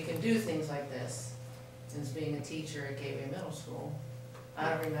 So that we can do things like this, since being a teacher at Gateway Middle School, I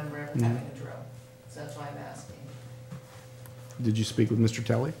don't remember ever having a drill, so that's why I'm asking. Did you speak with Mr.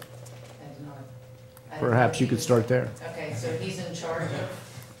 Telly? I did not. I didn't know Perhaps you he could was- start there. Okay, so he's in charge of,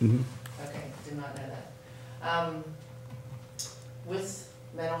 Mhm. okay, did not know that. With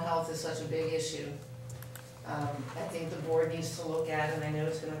mental health is such a big issue, I think the board needs to look at, and I know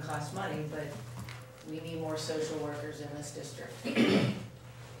it's gonna cost money, but we need more social workers in this district.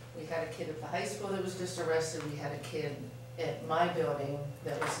 We had a kid at the high school that was just arrested, we had a kid at my building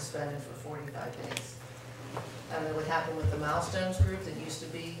that was suspended for 45 days. I don't know what happened with the Milestones group that used to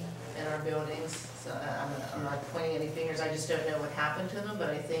be in our buildings, so I'm not pointing any fingers, I just don't know what happened to them, but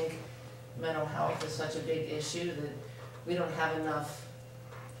I think mental health is such a big issue that we don't have enough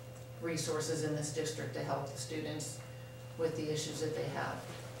resources in this district to help the students with the issues that they have.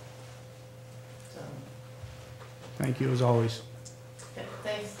 So, Thank you, as always. okay,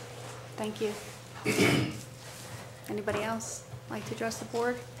 thanks. Thank you. Anybody else like to address the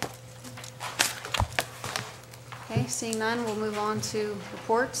board? Okay, seeing none, we'll move on to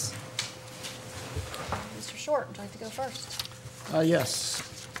reports. Mr. Short, would you like to go first? Yes.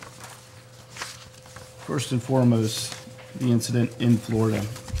 First and foremost, the incident in Florida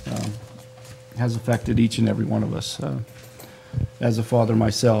has affected each and every one of us. As a father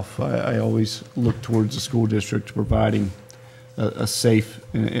myself, I always look towards the school district providing a safe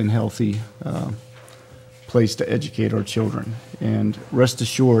and healthy place to educate our children. And rest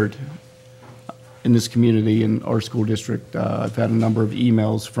assured, in this community, in our school district, I've had a number of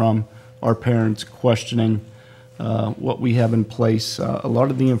emails from our parents questioning what we have in place. A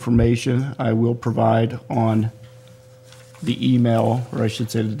lot of the information I will provide on the email, or I should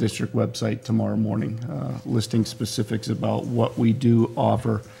say the district website tomorrow morning, listing specifics about what we do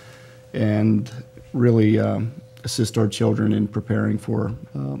offer and really assist our children in preparing for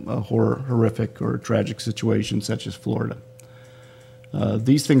a horrific or tragic situation such as Florida.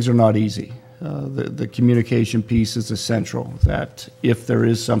 These things are not easy. The communication piece is essential, that if there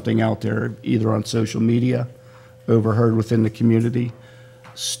is something out there, either on social media, overheard within the community,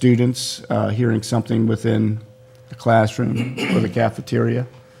 students hearing something within the classroom or the cafeteria,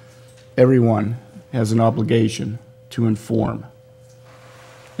 everyone has an obligation to inform.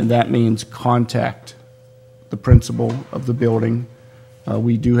 And that means contact the principal of the building.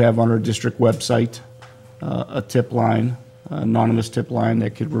 We do have on our district website a tip line, anonymous tip line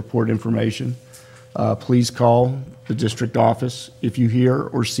that could report information. Please call the district office if you hear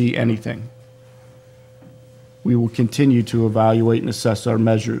or see anything. We will continue to evaluate and assess our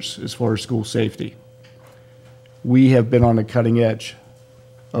measures as far as school safety. We have been on the cutting edge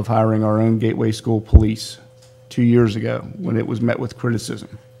of hiring our own Gateway School Police 2 years ago when it was met with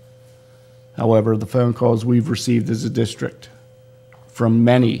criticism. However, the phone calls we've received as a district from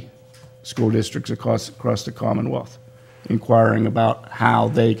many school districts across the Commonwealth inquiring about how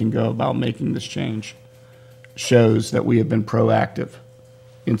they can go about making this change shows that we have been proactive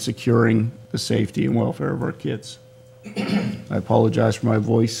in securing the safety and welfare of our kids. I apologize for my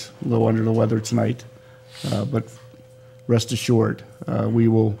voice, a little under the weather tonight, but rest assured, we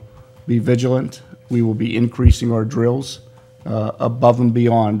will be vigilant. We will be increasing our drills above and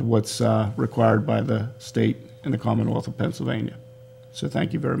beyond what's required by the state and the Commonwealth of Pennsylvania. So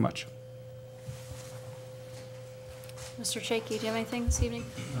thank you very much. Mr. Chakey, do you have anything this evening?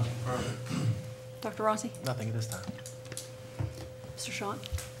 No, perfect. Dr. Rossi? Nothing at this time. Mr. Shaw?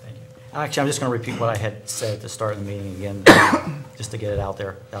 Thank you. Actually, I'm just going to repeat what I had said at the start of the meeting again, just to get it out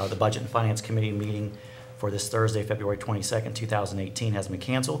there. The Budget and Finance Committee meeting for this Thursday, February 22nd, 2018 has been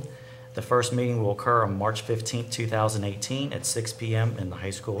canceled. The first meeting will occur on March 15th, 2018 at 6 p.m. in the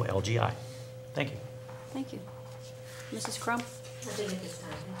high school LGI. Thank you. Thank you. Mrs. Crum? Nothing at this time,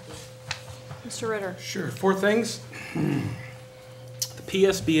 thank you. Mr. Ritter? Sure, 4 things. The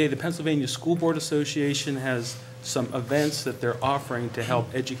PSBA, the Pennsylvania School Board Association, has some events that they're offering to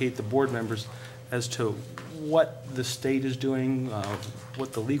help educate the board members as to what the state is doing,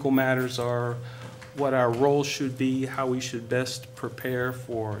 what the legal matters are, what our role should be, how we should best prepare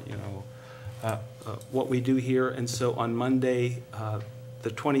for, what we do here. And so on Monday, the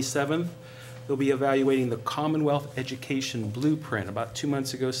 27th, they'll be evaluating the Commonwealth Education Blueprint. About 2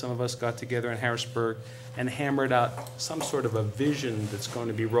 months ago, some of us got together in Harrisburg and hammered out some sort of a vision that's going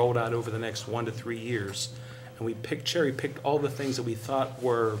to be rolled out over the next 1 to 3 years. And we cherry-picked all the things that we thought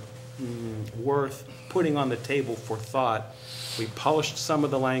were worth putting on the table for thought. We polished some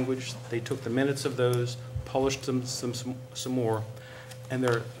of the language. They took the minutes of those, polished them some more, and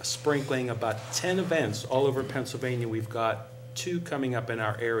they're sprinkling about 10 events all over Pennsylvania. We've got 2 coming up in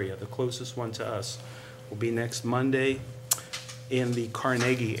our area. The closest one to us will be next Monday in the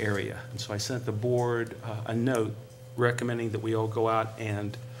Carnegie area. And so I sent the board a note recommending that we all go out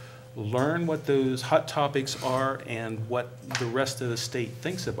and learn what those hot topics are and what the rest of the state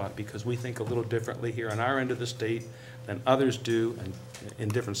thinks about it, because we think a little differently here on our end of the state than others do and in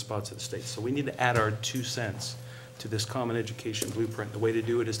different spots of the state. So we need to add our 2 cents to this Common Education Blueprint. The way to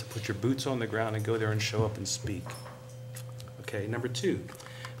do it is to put your boots on the ground and go there and show up and speak. Okay, number 2,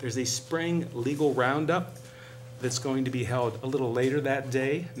 there's a spring legal roundup that's going to be held a little later that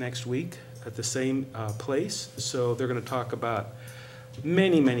day, next week, at the same place. So they're going to talk about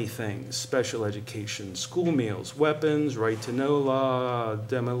many things: special education, school meals, weapons, right to know law,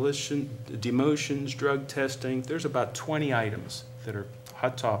 demotions, drug testing. There's about 20 items that are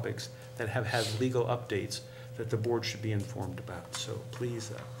hot topics that have had legal updates that the board should be informed about. So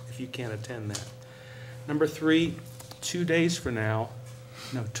please, if you can, attend that. Number 3, 2 days from now,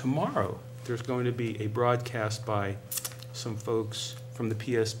 no, tomorrow, there's going to be a broadcast by some folks from the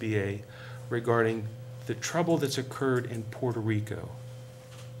PSBA regarding the trouble that's occurred in Puerto Rico.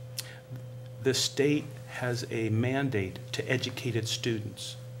 The state has a mandate to educate its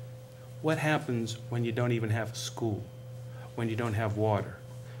students. What happens when you don't even have a school, when you don't have water,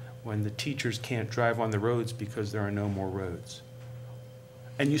 when the teachers can't drive on the roads because there are no more roads?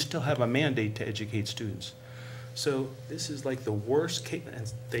 And you still have a mandate to educate students. So this is like the worst case,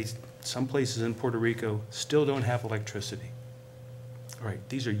 and some places in Puerto Rico still don't have electricity. All right,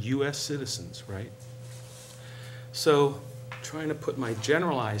 these are US citizens, right? So trying to put my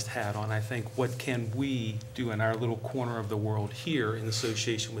generalized hat on, I think, what can we do in our little corner of the world here in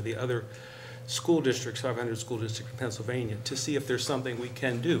association with the other school districts, 500 school districts in Pennsylvania, to see if there's something we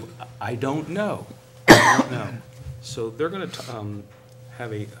can do. I don't know. I don't know. So they're going to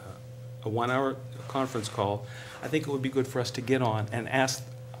have a 1-hour conference call. I think it would be good for us to get on and ask,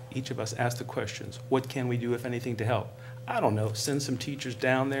 each of us ask the questions. What can we do, if anything, to help? I don't know, send some teachers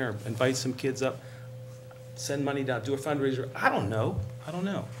down there, invite some kids up, send money down, do a fundraiser. I don't know.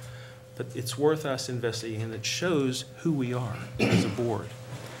 but it's worth us investigating, and it shows who we are as a board.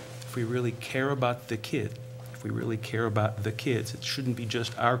 If we really care about the kid, if we really care about the kids, it shouldn't be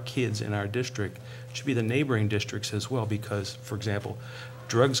just our kids in our district. It should be the neighboring districts as well, because, for example,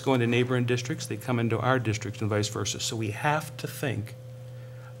 drugs go into neighboring districts, they come into our districts and vice versa. So we have to think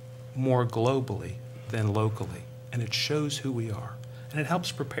more globally than locally, and it shows who we are. And it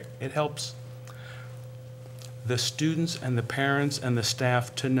helps prepare, it helps the students and the parents and the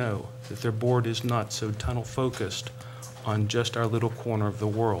staff to know that their board is not so tunnel-focused on just our little corner of the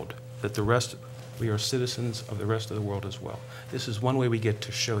world, that the rest, we are citizens of the rest of the world as well. This is one way we get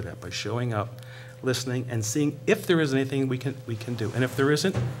to show that, by showing up, listening, and seeing if there is anything we can do. And if there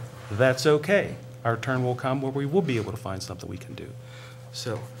isn't, that's okay. Our turn will come where we will be able to find something we can do.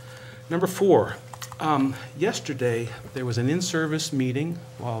 So, number 4. Yesterday, there was an in-service meeting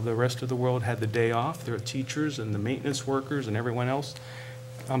while the rest of the world had the day off. There were teachers and the maintenance workers and everyone else.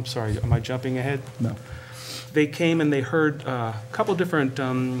 I'm sorry, am I jumping ahead? No. They came and they heard a couple different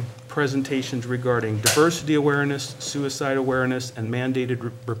presentations regarding diversity awareness, suicide awareness, and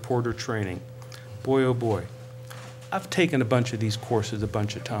mandated reporter training. Boy, oh boy. I've taken a bunch of these courses a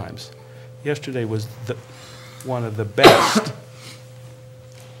bunch of times. Yesterday was one of the best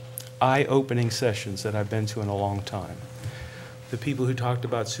eye-opening sessions that I've been to in a long time. The people who talked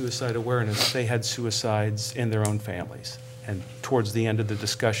about suicide awareness, they had suicides in their own families. And towards the end of the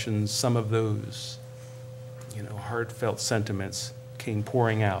discussion, some of those, heartfelt sentiments came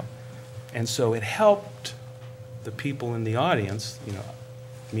pouring out. And so it helped the people in the audience,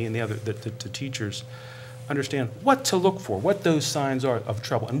 me and the teachers, understand what to look for, what those signs are of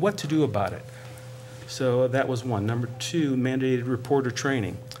trouble, and what to do about it. So that was one. Number 2, mandated reporter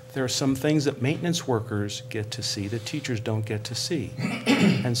training. There are some things that maintenance workers get to see that teachers don't get to see.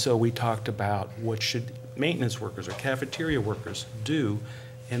 And so we talked about what should maintenance workers or cafeteria workers do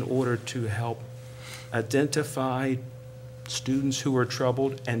in order to help identify students who are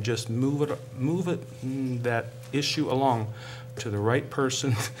troubled and just move that issue along to the right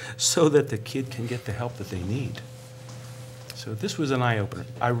person so that the kid can get the help that they need. So this was an eye-opener.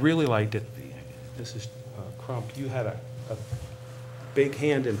 I really liked it. This is Crump. You had a big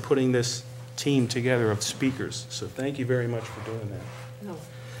hand in putting this team together of speakers. So thank you very much for doing that. No,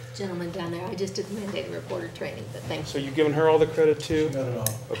 gentleman down there, I just did the mandated reporter training, but thank you. So you've given her all the credit too? Not at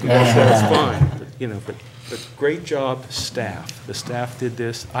all. Okay, that's fine. But, but great job, staff. The staff did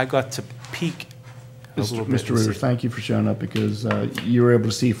this. I got to peek a little bit. Mr. Ritter, thank you for showing up, because you were able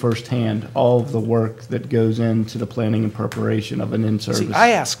to see firsthand all of the work that goes into the planning and preparation of an in-service. See,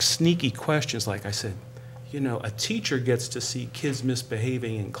 I ask sneaky questions, like I said. A teacher gets to see kids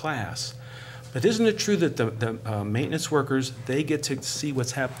misbehaving in class, but isn't it true that the maintenance workers, they get to see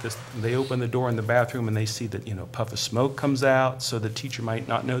what's happening? They open the door in the bathroom and they see that, a puff of smoke comes out, so the teacher might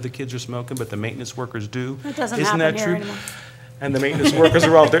not know the kids are smoking, but the maintenance workers do. That doesn't Isn't happen that here true? anymore. And the maintenance workers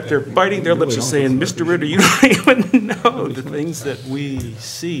are all, they're biting their lips and saying, Mr. Ritter, you don't even know the things that we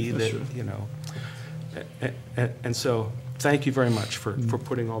see that, And so, thank you very much for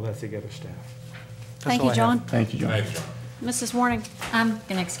putting all that together, staff. That's Thank all you, I John. have. Thank you, John. Mrs. Warning. I'm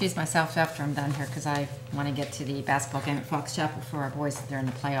going to excuse myself after I'm done here because I want to get to the basketball game at Fox Chapel for our boys that they're in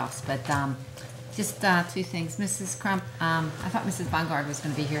the playoffs. But just 2 things. Mrs. Crump, I thought Mrs. Bungard was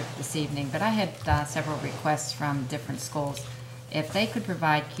going to be here this evening, but I had several requests from different schools. If they could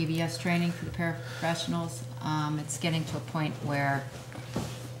provide QBS training for the paraprofessionals, it's getting to a point where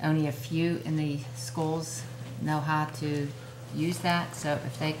only a few in the schools know how to use that. So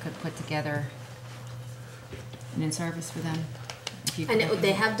if they could put together an in-service for them? I know,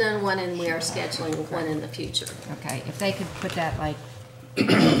 they have done one and we are scheduling one in the future. Okay, if they could put that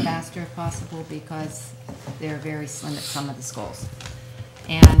faster if possible, because they're very slim at some of the schools.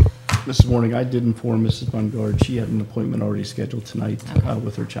 And Mrs. Warning, I did inform Mrs. Bungard, she had an appointment already scheduled tonight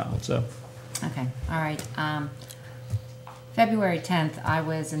with her child, so. okay, all right. February 10th, I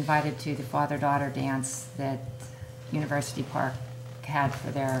was invited to the father-daughter dance that University Park had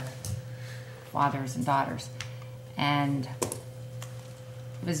for their fathers and daughters. And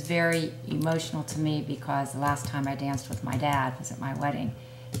it was very emotional to me because the last time I danced with my dad was at my wedding.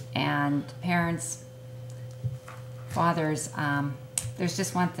 And parents, fathers, there's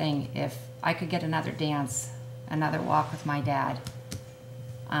just one thing. If I could get another dance, another walk with my dad,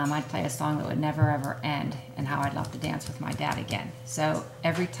 I'd play a song that would never ever end, and how I'd love to dance with my dad again. So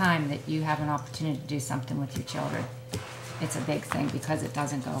every time that you have an opportunity to do something with your children, it's a big thing because it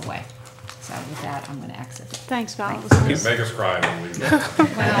doesn't go away. So with that, I'm going to exit. Thanks, Val. You can make us cry when we leave.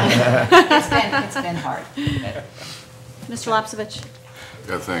 Well, it's been hard. Mr. Lapsevich.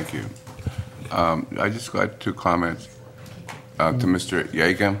 Yeah, thank you. I just got 2 comments to Mr.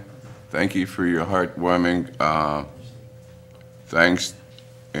 Yeager. thank you for your heartwarming thanks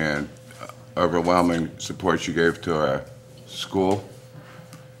and overwhelming support you gave to our school.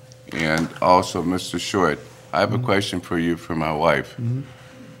 And also, Mr. Short, I have a question for you from my wife.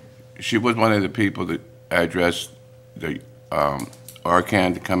 She was one of the people that addressed the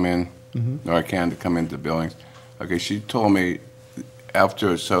Arcan to come in, Narcan to come into buildings. Okay, she told me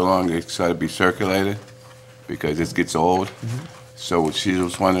after so long it's got to be circulated because it gets old. So she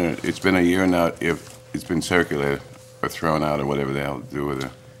was wondering, it's been a year now, if it's been circulated or thrown out or whatever the hell to do with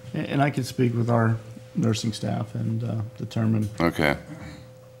it. And I can speak with our nursing staff and determine. Okay,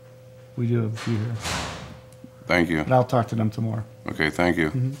 We do have a few here. thank you. But I'll talk to them tomorrow. Okay, thank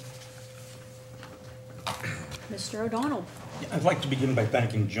you. Mr. O'Donnell? I'd like to begin by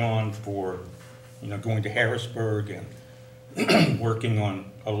thanking John for, going to Harrisburg and working on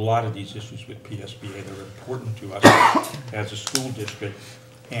a lot of these issues with PSBA that are important to us as a school district.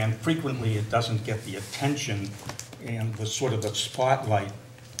 And frequently, it doesn't get the attention and the sort of the spotlight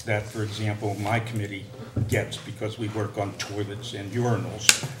that, for example, my committee gets because we work on toilets and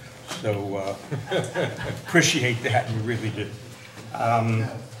urinals. So appreciate that, you really do. I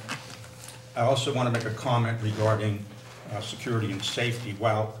also want to make a comment regarding security and safety.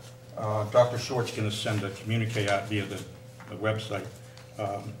 While Dr. Short's going to send a communique out via the website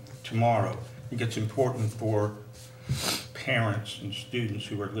tomorrow, I think it's important for parents and students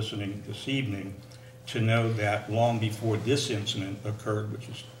who are listening this evening to know that long before this incident occurred, which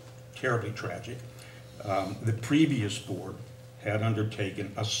is terribly tragic, the previous board had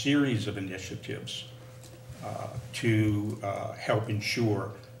undertaken a series of initiatives to help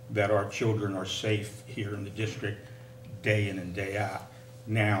ensure that our children are safe here in the district day in and day out.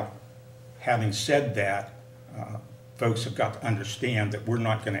 Now, having said that, folks have got to understand that we're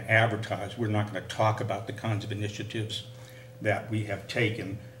not going to advertise, we're not going to talk about the kinds of initiatives that we have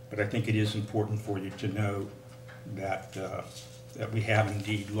taken, but I think it is important for you to know that, that we have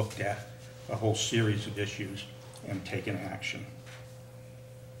indeed looked at a whole series of issues and taken action.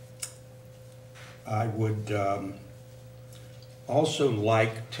 I would also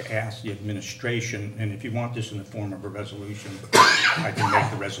like to ask the administration, and if you want this in the form of a resolution, I can make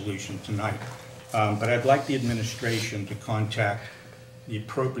the resolution tonight. But I'd like the administration to contact the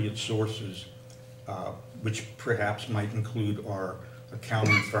appropriate sources, which perhaps might include our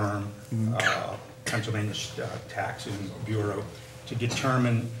accounting firm, Pennsylvania Taxing Bureau, to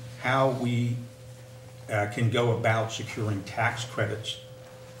determine how we can go about securing tax credits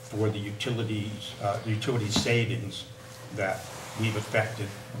for the utilities, utility savings that we've affected,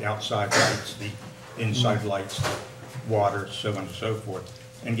 the outside lights, the inside lights, the water, so on and so forth,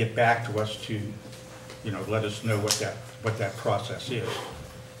 and get back to us to, let us know what that process is.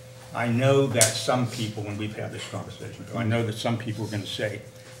 I know that some people, when we've had this conversation, I know that some people are going to say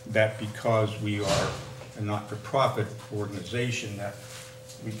that because we are a not-for-profit organization that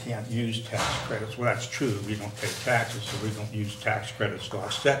we can't use tax credits. Well, that's true. We don't pay taxes, so we don't use tax credits to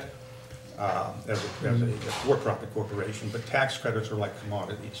offset as a for-profit corporation, but tax credits are like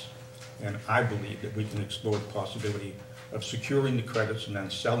commodities. And I believe that we can explore the possibility of securing the credits and then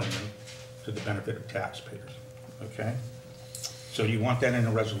selling them to the benefit of taxpayers, okay? So do you want that in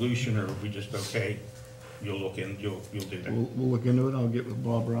a resolution, or are we just, okay, you'll look in, you'll do that? We'll look into it. I'll get with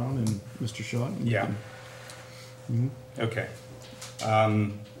Bob Brown and Mr. Shaw. And Yeah. Okay.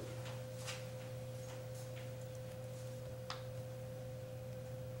 And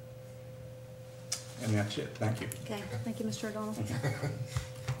that's it. Thank you. Okay, thank you, Mr. O'Donnell. Did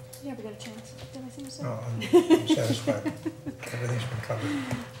you ever get a chance? Did I see you say? No, I'm satisfied. Everything's been covered.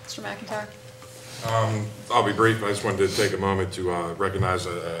 Mr. McIntyre? I'll be brief. I just wanted to take a moment to recognize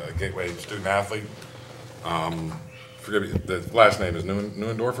a Gateway student athlete. Forgive me, the last name is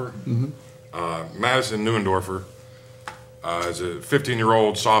Neuendorfer. Madison Neuendorfer is a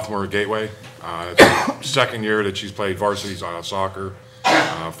 15-year-old sophomore at Gateway. It's her second year that she's played varsity soccer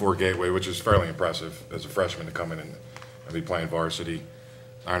for Gateway, which is fairly impressive as a freshman to come in and be playing varsity.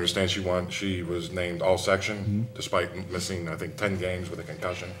 I understand she was named all-section despite missing, I think, 10 games with a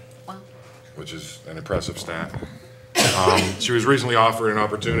concussion. Wow. Which is an impressive stat. She was recently offered an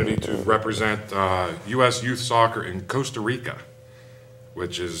opportunity to represent U.S. youth soccer in Costa Rica,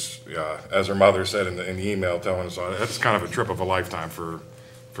 which is, as her mother said in the email telling us, that's kind of a trip of a lifetime for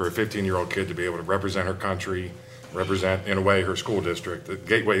a 15-year-old kid to be able to represent her country, represent, in a way, her school district. The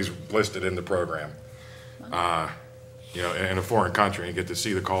Gateway's listed in the program. In a foreign country, and you get to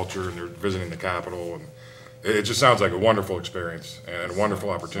see the culture, and they're visiting the capital, and it just sounds like a wonderful experience and a wonderful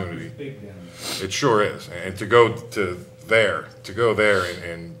opportunity. It sure is, and to go there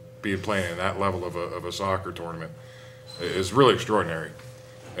and be playing in that level of a soccer tournament is really extraordinary.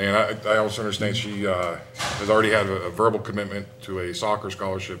 And I also understand she has already had a verbal commitment to a soccer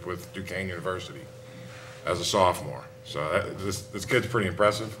scholarship with Duquesne University as a sophomore. So this kid's pretty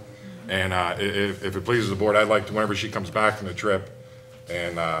impressive. And if it pleases the board, I'd like to, whenever she comes back from the trip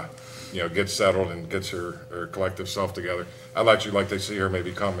and gets settled and gets her collective self together, I'd actually like to see her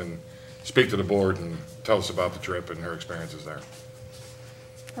maybe come and speak to the board and tell us about the trip and her experiences there.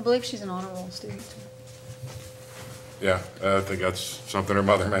 I believe she's an honor roll student. Yeah, I think that's something her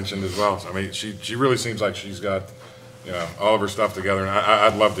mother mentioned as well. I mean, she really seems like she's got, all of her stuff together, and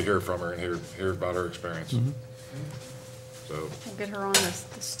I'd love to hear from her and hear about her experience. So, We'll get her on the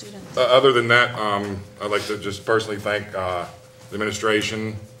student. other than that, I'd like to just personally thank the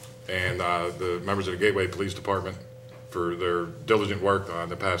administration and the members of the Gateway Police Department for their diligent work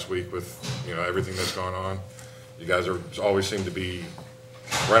the past week with everything that's gone on. You guys always seem to be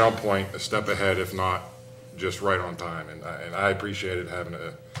right on point, a step ahead, if not just right on time, and I appreciated having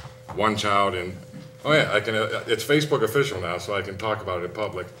one child. And oh yeah, it's Facebook official now, so I can talk about it in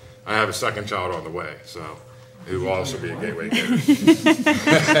public. I have a second child on the way, so who will also be a Gateway Gator.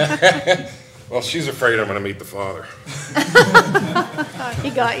 Well, she's afraid I'm going to meet the father. He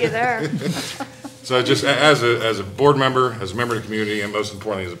got you there. So just as a board member, as a member of the community, and most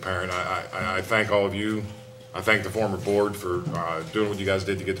importantly as a parent, I thank all of you. I thank the former board for doing what you guys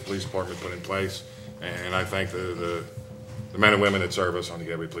did to get the police department put in place. And I thank the men and women that serve us on the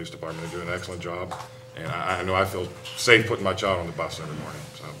Gateway Police Department. They do an excellent job. And I know I feel safe putting my child on the bus every morning.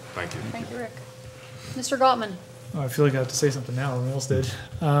 So thank you. Thank you, Rick. Mr. Gottman. Oh, I feel like I have to say something now. Everyone else did.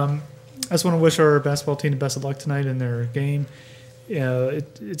 I just want to wish our basketball team the best of luck tonight in their game.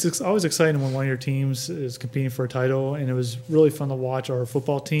 It's always exciting when one of your teams is competing for a title, and it was really fun to watch our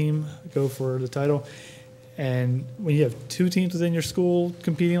football team go for the title. And when you have two teams within your school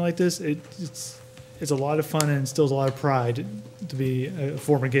competing like this, it's a lot of fun and instills a lot of pride to be a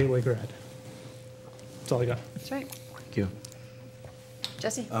former Gateway grad. That's all I got. That's right. Thank you.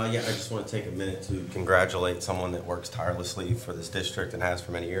 Jesse? Yeah, I just want to take a minute to congratulate someone that works tirelessly for this district and has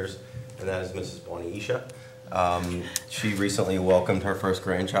for many years, and that is Mrs. Bonnie Isha. She recently welcomed her first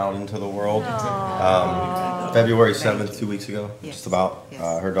grandchild into the world. February 7th, 2 weeks ago, just about.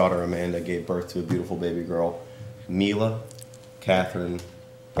 Her daughter Amanda gave birth to a beautiful baby girl, Mila Catherine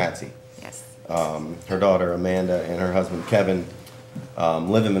Matsey. Yes. Her daughter Amanda and her husband Kevin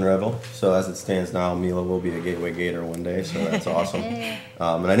live in Monroeville, so as it stands now, Mila will be a Gateway Gator one day, so that's awesome. And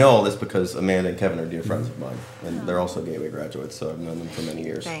I know all this because Amanda and Kevin are dear friends of mine, and they're also Gateway graduates, so I've known them for many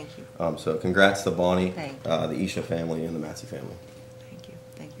years. Thank you. So congrats to Bonnie, Thank the Isha family, and the Matsey family. Thank you.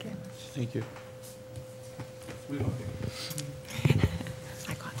 Thank you. Thank you.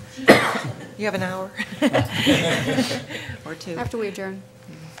 I got it. You have an hour? Or two. After we adjourn.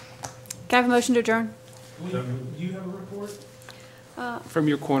 Can I have a motion to adjourn? Do you have a report? From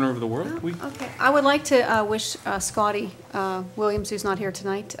your corner of the world? Okay. I would like to wish Scotty Williams, who's not here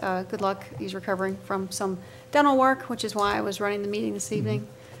tonight, good luck. He's recovering from some dental work, which is why I was running the meeting this evening.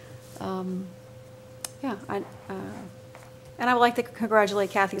 And I would like to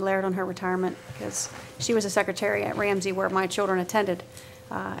congratulate Kathy Laird on her retirement, because she was a secretary at Ramsey where my children attended,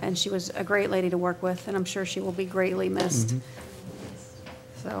 and she was a great lady to work with, and I'm sure she will be greatly missed.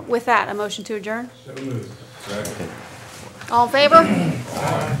 So with that, a motion to adjourn? So moved. All in favor?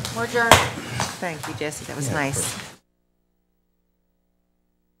 We're adjourned. Thank you, Jesse. That was nice.